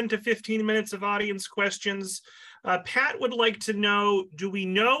roughly 10 to 15 minutes of audience questions. Pat would like to know, do we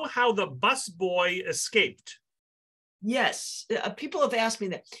know how the busboy escaped? Yes, people have asked me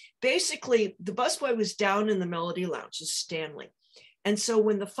that. Basically, the busboy was down in the Melody Lounge, Stanley. And so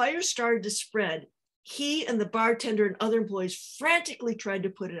when the fire started to spread, he and the bartender and other employees frantically tried to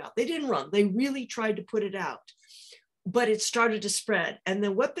put it out. They didn't run, they really tried to put it out. But it started to spread. And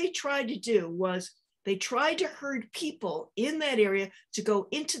then what they tried to do was they tried to herd people in that area to go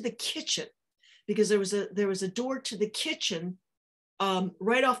into the kitchen, because there was a door to the kitchen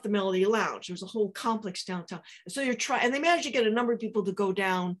right off the Melody Lounge. There was a whole complex downtown. And so and they managed to get a number of people to go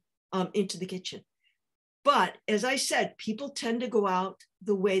down into the kitchen. But as I said, people tend to go out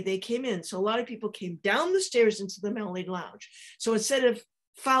the way they came in. So a lot of people came down the stairs into the Melody Lounge. So instead of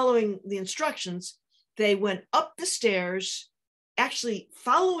following the instructions, they went up the stairs actually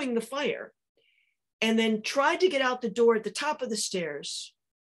following the fire and then tried to get out the door at the top of the stairs,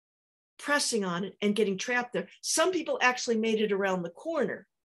 pressing on it and getting trapped there. Some people actually made it around the corner.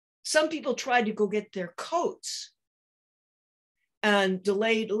 Some people tried to go get their coats and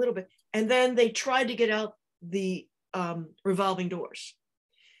delayed a little bit. And then they tried to get out the revolving doors.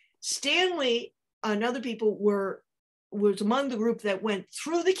 Stanley and other people was among the group that went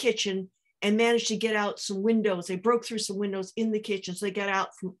through the kitchen and managed to get out some windows. They broke through some windows in the kitchen, so they got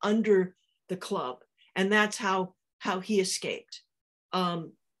out from under the club. And that's how he escaped.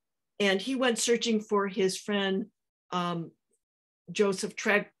 And he went searching for his friend, Joseph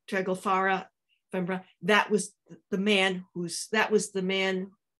Tregelfara. That was the man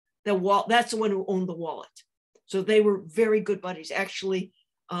that's the one who owned the wallet. So they were very good buddies. Actually,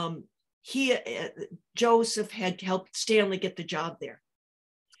 Joseph had helped Stanley get the job there.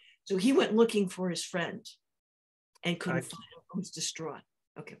 So he went looking for his friend and couldn't find him. He was distraught.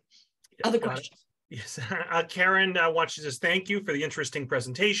 Okay. Other questions? Yes. Karen wants to just thank you for the interesting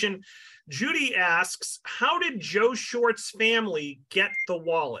presentation. Judy asks, how did Joe Short's family get the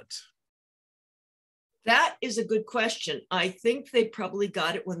wallet? That is a good question. I think they probably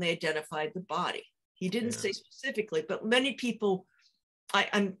got it when they identified the body. He didn't say specifically, but many people,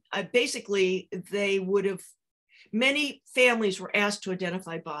 many families were asked to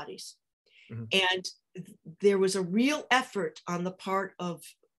identify bodies. Mm-hmm. And there was a real effort on the part of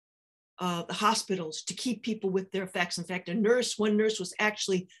the hospitals to keep people with their effects. In fact, one nurse was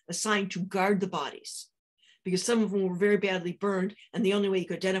actually assigned to guard the bodies because some of them were very badly burned, and the only way you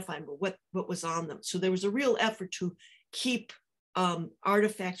could identify them were what was on them. So there was a real effort to keep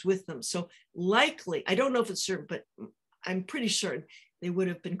artifacts with them. So likely, I don't know if it's certain, but I'm pretty certain they would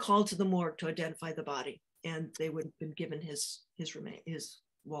have been called to the morgue to identify the body, and they would have been given his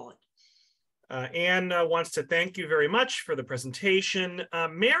wallet. Anne wants to thank you very much for the presentation.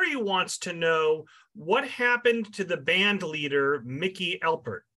 Mary wants to know what happened to the band leader, Mickey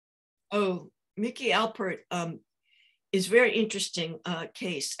Alpert. Oh, Mickey Alpert is a very interesting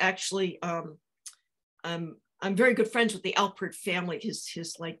case. Actually, I'm very good friends with the Alpert family,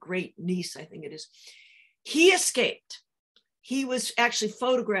 his like great niece, I think it is. He escaped. He was actually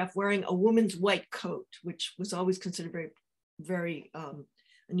photographed wearing a woman's white coat, which was always considered very, very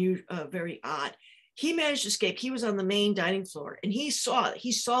very odd. He managed to escape. He was on the main dining floor, and he saw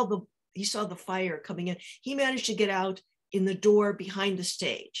the fire coming in. He managed to get out in the door behind the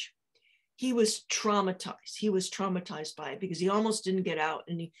stage. He was traumatized. He was traumatized by it because he almost didn't get out,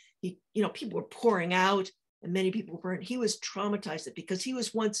 and he people were pouring out, and many people were burned. He was traumatized because he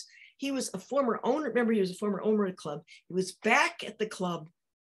was a former owner. Remember, he was a former owner of the club. He was back at the club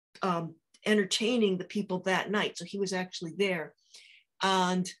entertaining the people that night, so he was actually there.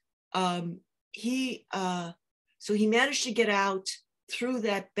 And he managed to get out through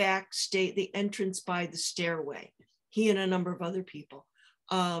that back the entrance by the stairway, he and a number of other people.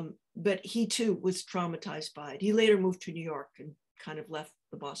 But he too was traumatized by it. He later moved to New York and kind of left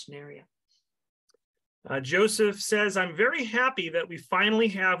the Boston area. Joseph says, I'm very happy that we finally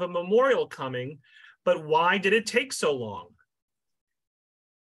have a memorial coming, but why did it take so long?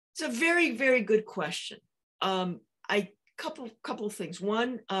 It's a very, very good question. Couple of things.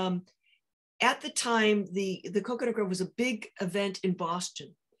 One, at the time, the Cocoanut Grove was a big event in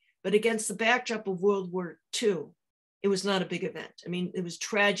Boston, but against the backdrop of World War II, it was not a big event. I mean, there was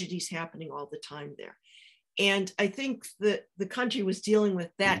tragedies happening all the time there. And I think that the country was dealing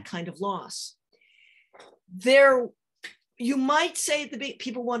with that kind of loss. You might say the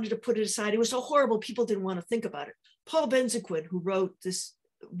people wanted to put it aside. It was so horrible, people didn't want to think about it. Paul Benzequin, who wrote this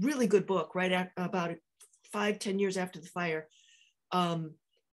really good book about 5-10 years after the fire,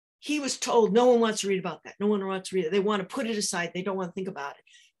 he was told no one wants to read about that. No one wants to read it. They want to put it aside. They don't want to think about it.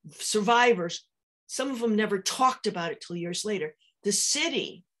 Survivors, some of them never talked about it till years later. The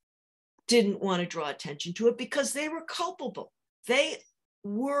city didn't want to draw attention to it because they were culpable. They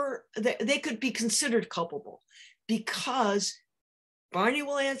could be considered culpable because Barney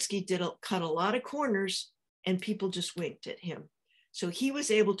Wolanski cut a lot of corners and people just winked at him. So he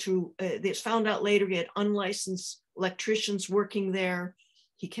was able to, they found out later he had unlicensed electricians working there.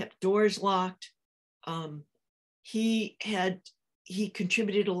 He kept doors locked. He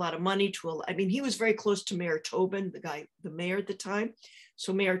contributed a lot of money to, he was very close to Mayor Tobin, the mayor at the time.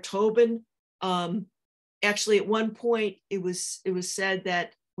 So Mayor Tobin, actually at one point it was said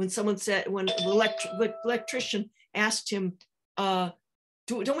that when the electrician asked him,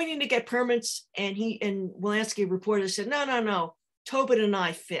 don't we need to get permits? And Wolanski reported, said, no. Tobin and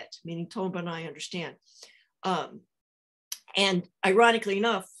I fit, meaning Tobin and I understand. And ironically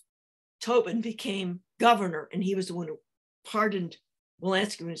enough, Tobin became governor, and he was the one who pardoned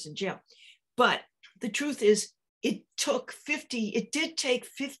Wolanski when he was in jail. But the truth is, it did take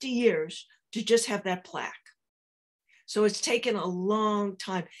 50 years to just have that plaque. So it's taken a long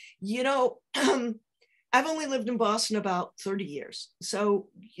time. You know, I've only lived in Boston about 30 years. So,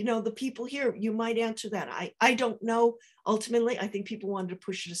 you know, the people here, you might answer that. I don't know. Ultimately, I think people wanted to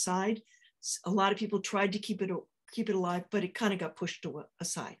push it aside. A lot of people tried to keep it alive, but it kind of got pushed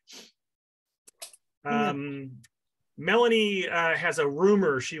aside. Melanie has a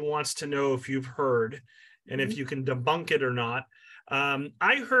rumor she wants to know if you've heard and if you can debunk it or not.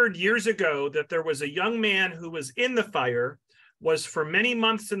 I heard years ago that there was a young man who was in the fire, was for many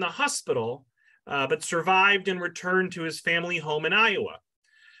months in the hospital, but survived and returned to his family home in Iowa.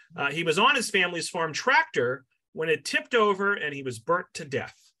 He was on his family's farm tractor when it tipped over and he was burnt to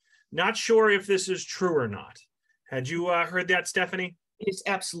death. Not sure if this is true or not. Had you heard that, Stephanie? It's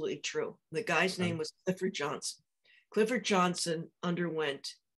absolutely true. The guy's name was Clifford Johnson. Clifford Johnson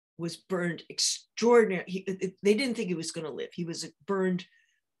was burned extraordinary. They didn't think he was going to live. He was burned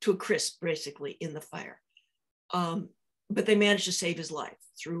to a crisp, basically, in the fire. But they managed to save his life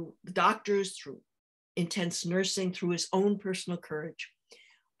through the doctors, through intense nursing, through his own personal courage.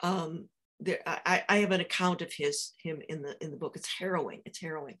 I have an account of him in the book. It's harrowing. It's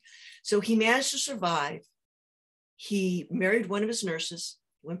harrowing. So he managed to survive. He married one of his nurses,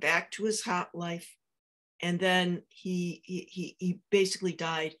 went back to his hot life, and then he basically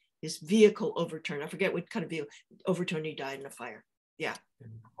died. His vehicle overturned. I forget what kind of vehicle overturned. He died in a fire. Yeah,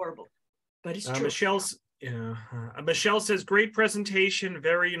 horrible, but it's true. Michelle says, great presentation,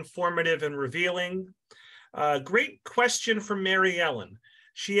 very informative and revealing. Great question from Mary Ellen.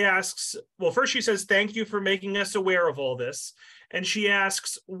 She asks, well, first she says, thank you for making us aware of all this. And she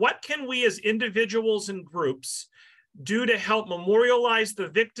asks, what can we as individuals and groups do to help memorialize the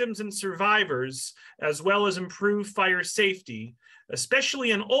victims and survivors, as well as improve fire safety,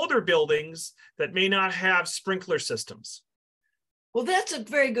 especially in older buildings that may not have sprinkler systems? Well, that's a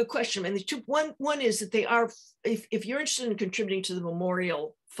very good question. And one is that they are, if you're interested in contributing to the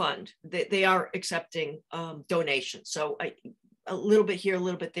memorial fund, they are accepting donations. So a little bit here, a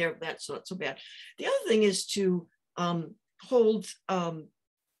little bit there, that's not so bad. The other thing is to hold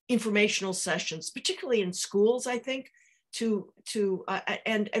informational sessions, particularly in schools, I think,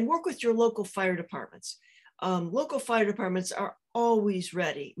 and work with your local fire departments. Local fire departments are always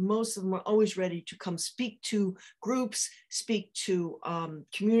ready. Most of them are always ready to come speak to groups, speak to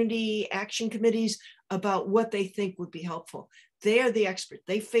community action committees about what they think would be helpful. They are the expert.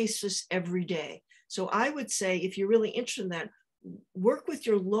 They face this every day. So I would say, if you're really interested in that, work with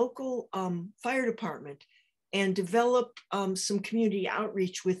your local fire department and develop some community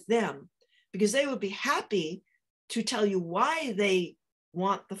outreach with them, because they would be happy to tell you why they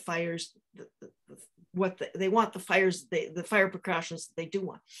want the fires, the fire precautions that they do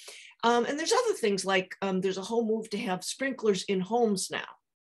want. And there's other things like there's a whole move to have sprinklers in homes now.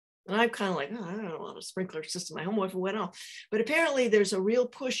 And I'm kind of like, oh, I don't want a sprinkler system. My home wife went off. But apparently there's a real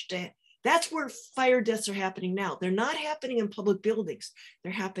push that's where fire deaths are happening now. They're not happening in public buildings.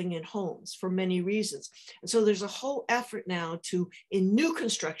 They're happening in homes for many reasons. And so there's a whole effort now in new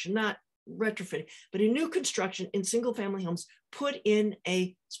construction, not retrofitting, but in new construction in single family homes, put in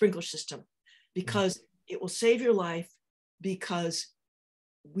a sprinkler system, because it will save your life, because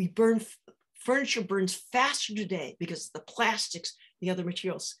furniture burns faster today because of the plastics, the other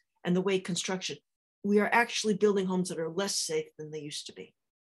materials, and the way construction. We are actually building homes that are less safe than they used to be.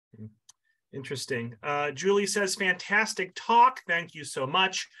 Interesting. Julie says, fantastic talk. Thank you so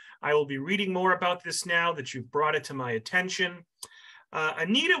much. I will be reading more about this now that you've brought it to my attention.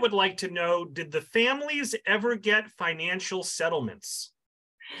 Anita would like to know, did the families ever get financial settlements?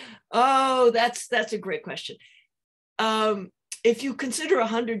 Oh, that's a great question. If you consider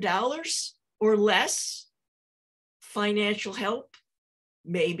 $100 or less financial help,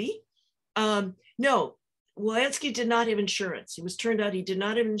 maybe. No, Wolanski did not have insurance. It was turned out he did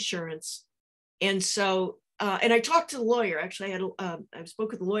not have insurance. And so, and I talked to the lawyer. Actually, I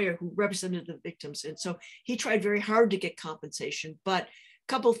spoke with the lawyer who represented the victims. And so he tried very hard to get compensation, but a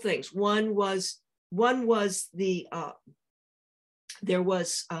couple of things. One was there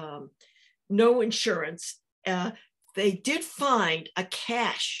was no insurance. They did find a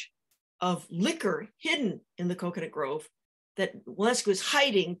cache of liquor hidden in the Coconut Grove that Wolanski was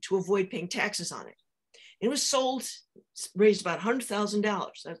hiding to avoid paying taxes on it. It was sold, raised about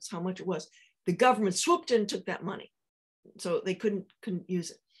 $100,000. That's how much it was. The government swooped in and took that money. So they couldn't use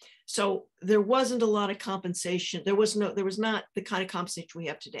it. So there wasn't a lot of compensation. There was not the kind of compensation we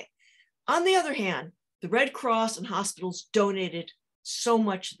have today. On the other hand, the Red Cross and hospitals donated so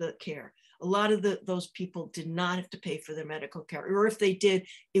much of the care. A lot of those people did not have to pay for their medical care, or if they did,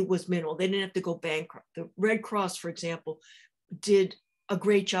 it was minimal. They didn't have to go bankrupt. The Red Cross, for example, did a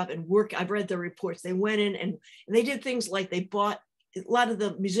great job and work. I've read their reports. They went in and they did things like they bought, a lot of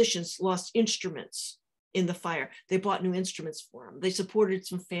the musicians lost instruments in the fire. They bought new instruments for them. They supported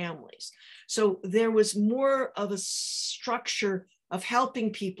some families. So there was more of a structure of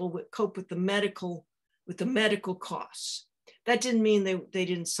helping people cope with the medical costs. That didn't mean they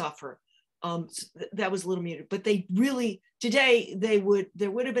didn't suffer. That was a little muted, but they really, today there would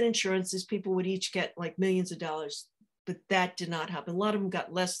have been insurances. People would each get like millions of dollars, but that did not happen. A lot of them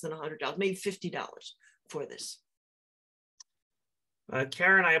got less than $100, maybe $50 for this.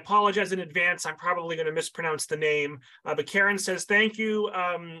 Karen, I apologize in advance. I'm probably going to mispronounce the name, but Karen says, thank you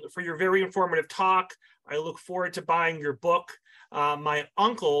for your very informative talk. I look forward to buying your book. My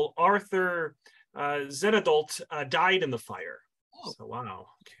uncle, Arthur Zedadult, died in the fire. Oh. So, wow.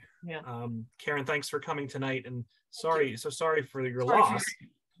 Yeah. Karen, thanks for coming tonight, and sorry for your loss.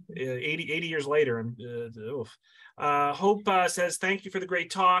 80 years later. Hope says, thank you for the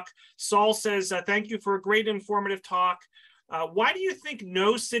great talk. Saul says, thank you for a great informative talk. Why do you think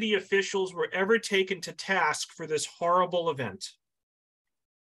no city officials were ever taken to task for this horrible event?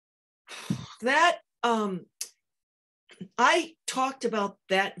 That, I talked about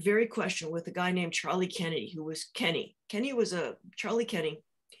that very question with a guy named Charlie Kennedy, who was Charlie Kennedy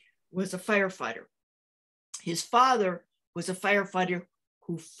was a firefighter. His father was a firefighter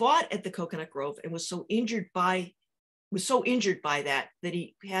who fought at the Coconut Grove and was so injured by that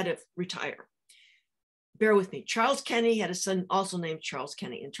he had to retire. Bear with me. Charles Kennedy had a son also named Charles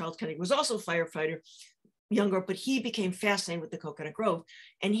Kennedy, and Charles Kennedy was also a firefighter, younger, but he became fascinated with the Coconut Grove,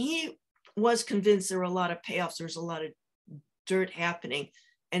 and he was convinced there were a lot of payoffs. There was a lot of dirt happening,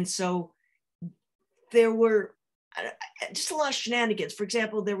 and so there were just a lot of shenanigans. For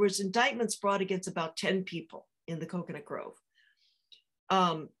example, there was indictments brought against about 10 people in the Coconut Grove.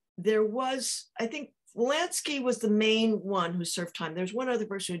 There was, I think, Lansky was the main one who served time. There's one other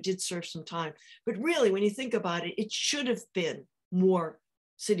person who did serve some time, but really, when you think about it, it should have been more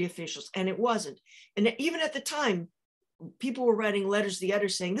city officials, and it wasn't. And even at the time, people were writing letters to the editor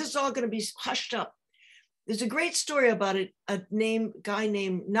saying, this is all going to be hushed up. There's a great story about it, a guy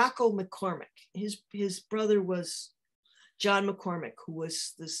named Nako McCormick. His brother was John McCormick, who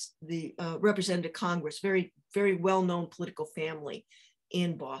was the representative Congress, very, very well-known political family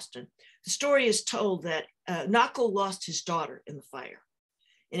in Boston. The story is told that Nako lost his daughter in the fire.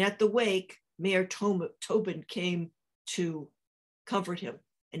 And at the wake, Mayor Tobin came to comfort him,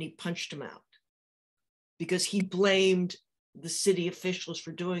 and he punched him out because he blamed the city officials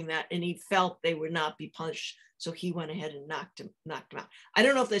for doing that, and he felt they would not be punished. So he went ahead and knocked him out. I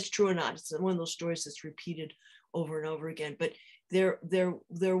don't know if that's true or not. It's one of those stories that's repeated over and over again, but there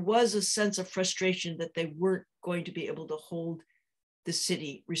was a sense of frustration that they weren't going to be able to hold the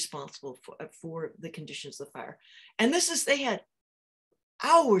city responsible for the conditions of the fire. And they had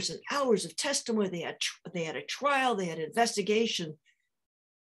hours and hours of testimony. They had a trial, they had an investigation,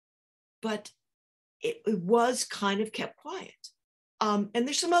 but it was kind of kept quiet. And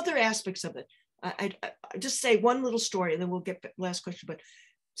there's some other aspects of it. I just say one little story and then we'll get back, last question, but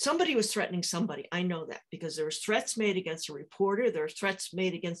somebody was threatening somebody. I know that because there was threats made against a reporter. There were threats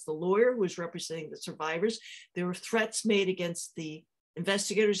made against the lawyer who was representing the survivors. There were threats made against the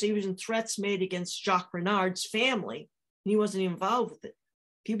investigators, even threats made against Jacques Renard's family. He wasn't even involved with it.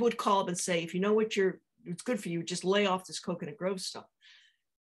 People would call up and say, if you know it's good for you, just lay off this Coconut Grove stuff.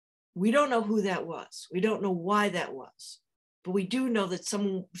 We don't know who that was. We don't know why that was, but we do know that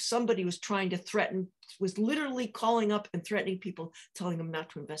somebody was trying to threaten, was literally calling up and threatening people, telling them not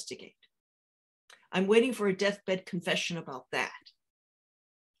to investigate. I'm waiting for a deathbed confession about that.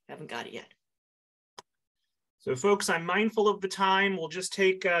 Haven't got it yet. So folks, I'm mindful of the time. We'll just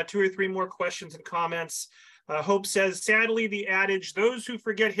take 2 or 3 more questions and comments. Hope says, sadly, the adage, those who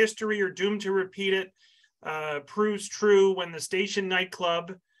forget history are doomed to repeat it, proves true when the station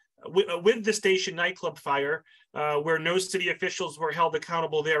nightclub, with the station nightclub fire, where no city officials were held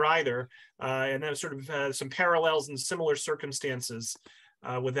accountable there either. And there's sort of some parallels and similar circumstances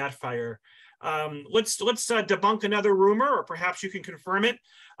with that fire. Let's debunk another rumor, or perhaps you can confirm it.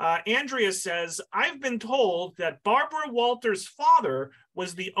 Andrea says, I've been told that Barbara Walters' father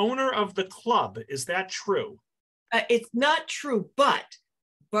was the owner of the club. Is that true? It's not true, but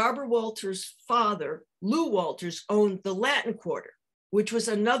Barbara Walters' father, Lou Walters, owned the Latin Quarter, which was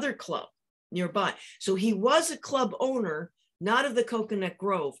another club nearby. So he was a club owner, not of the Coconut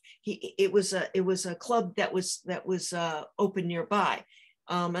Grove. It was a club that was open nearby.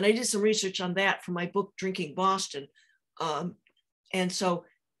 And I did some research on that for my book, Drinking Boston. And so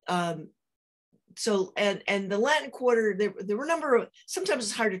So and the Latin Quarter, there were a number of, sometimes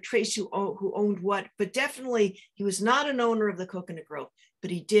it's hard to trace who owned what, but definitely he was not an owner of the Cocoanut Grove,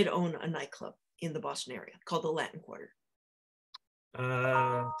 but he did own a nightclub in the Boston area called the Latin Quarter.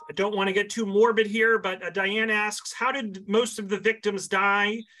 I don't want to get too morbid here, but Diane asks, how did most of the victims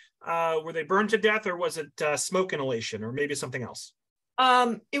die? Were they burned to death, or was it smoke inhalation, or maybe something else?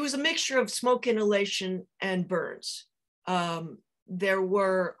 It was a mixture of smoke inhalation and burns. There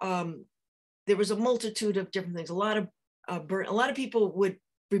was a multitude of different things. A lot of people would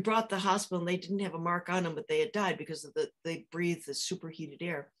be brought to the hospital and they didn't have a mark on them, but they had died because of they breathed the superheated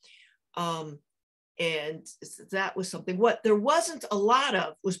air. And that was something. What there wasn't a lot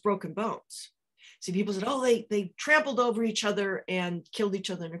of was broken bones. See, people said, oh, they trampled over each other and killed each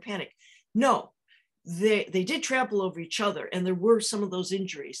other in a panic. No, they did trample over each other, and there were some of those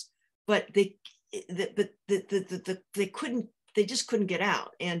injuries, but they just couldn't get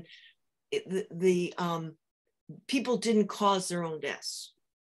out. And people didn't cause their own deaths.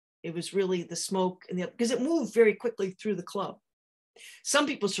 It was really the smoke, and because it moved very quickly through the club. Some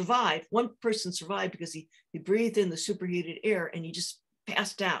people survived. One person survived because he breathed in the superheated air and he just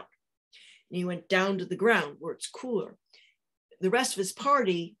passed out. And he went down to the ground where it's cooler. The rest of his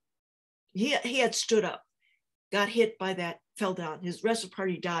party, he had stood up, got hit by that, fell down. His rest of the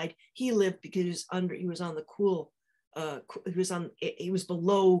party died. He lived because he was on the cool. He was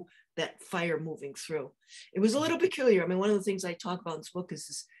below that fire moving through. It was a little peculiar. I mean, one of the things I talk about in this book is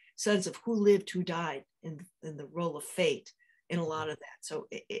this sense of who lived, who died, and the role of fate in a lot of that. So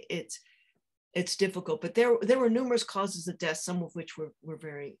it's difficult, but there were numerous causes of death, some of which were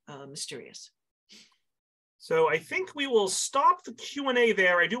very mysterious. So I think we will stop the Q&A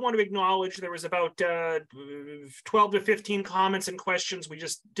there. I do want to acknowledge there was about 12 to 15 comments and questions we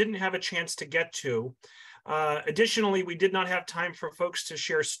just didn't have a chance to get to. Additionally, we did not have time for folks to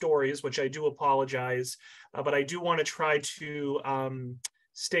share stories, which I do apologize, but I do want to try to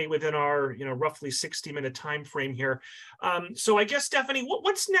stay within our roughly 60-minute time frame here. So I guess, Stephanie,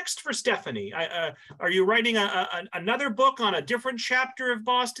 what's next for Stephanie? Are you writing another book on a different chapter of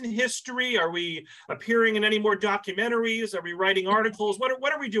Boston history? Are we appearing in any more documentaries? Are we writing articles?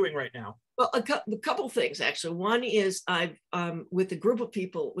 What are we doing right now? Well, a couple things, actually. One is I've with a group of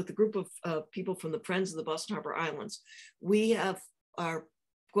people from the Friends of the Boston Harbor Islands, we are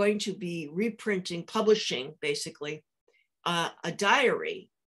going to be publishing basically a diary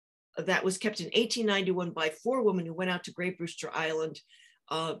that was kept in 1891 by 4 women who went out to Great Brewster Island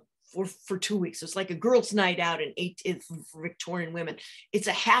for 2 weeks. It's like a girls' night out for Victorian women. It's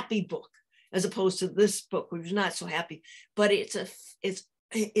a happy book as opposed to this book, which is not so happy. But they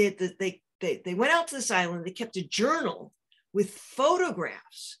went out to this island. They kept a journal with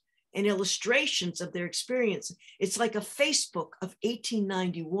photographs and illustrations of their experience. It's like a Facebook of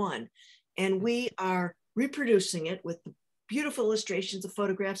 1891, and we are reproducing it with the beautiful illustrations of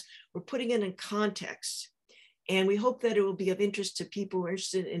photographs. We're putting it in context, and we hope that it will be of interest to people who are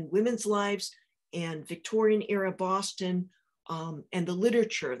interested in women's lives and Victorian era Boston, and the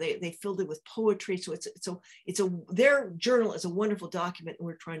literature. They filled it with poetry. So their journal is a wonderful document, and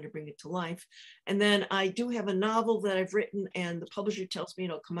we're trying to bring it to life. And then I do have a novel that I've written, and the publisher tells me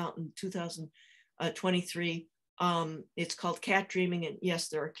it'll come out in 2023. It's called Cat Dreaming, and yes,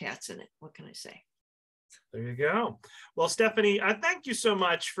 there are cats in it. What can I say? There you go. Well, Stephanie, thank you so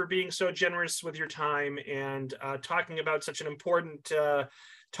much for being so generous with your time and talking about such an important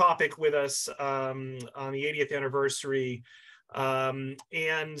topic with us on the 80th anniversary.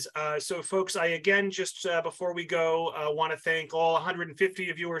 So folks, I again, just before we go, want to thank all 150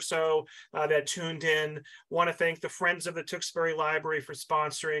 of you or so that tuned in. Want to thank the Friends of the Tewksbury Library for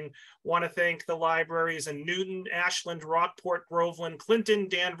sponsoring. Want to thank the libraries in Newton, Ashland, Rockport, Groveland, Clinton,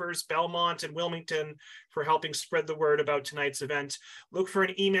 Danvers, Belmont, and Wilmington for helping spread the word about tonight's event. Look for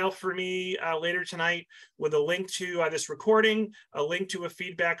an email for me later tonight with a link to this recording, a link to a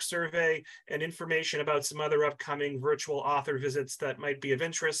feedback survey, and information about some other upcoming virtual author visits that might be of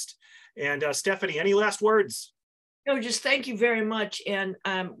interest. And Stephanie, any last words? No, just thank you very much. And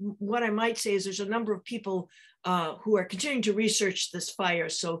what I might say is there's a number of people who are continuing to research this fire.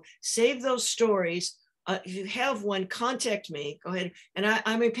 So save those stories. If you have one, contact me, go ahead. And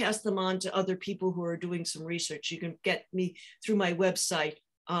I may pass them on to other people who are doing some research. You can get me through my website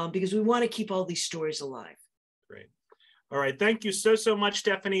because we want to keep all these stories alive. Great. All right. Thank you so much,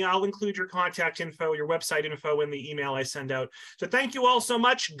 Stephanie. I'll include your contact info, your website info in the email I send out. So thank you all so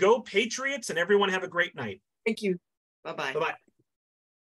much. Go Patriots, and everyone have a great night. Thank you. Bye-bye. Bye-bye.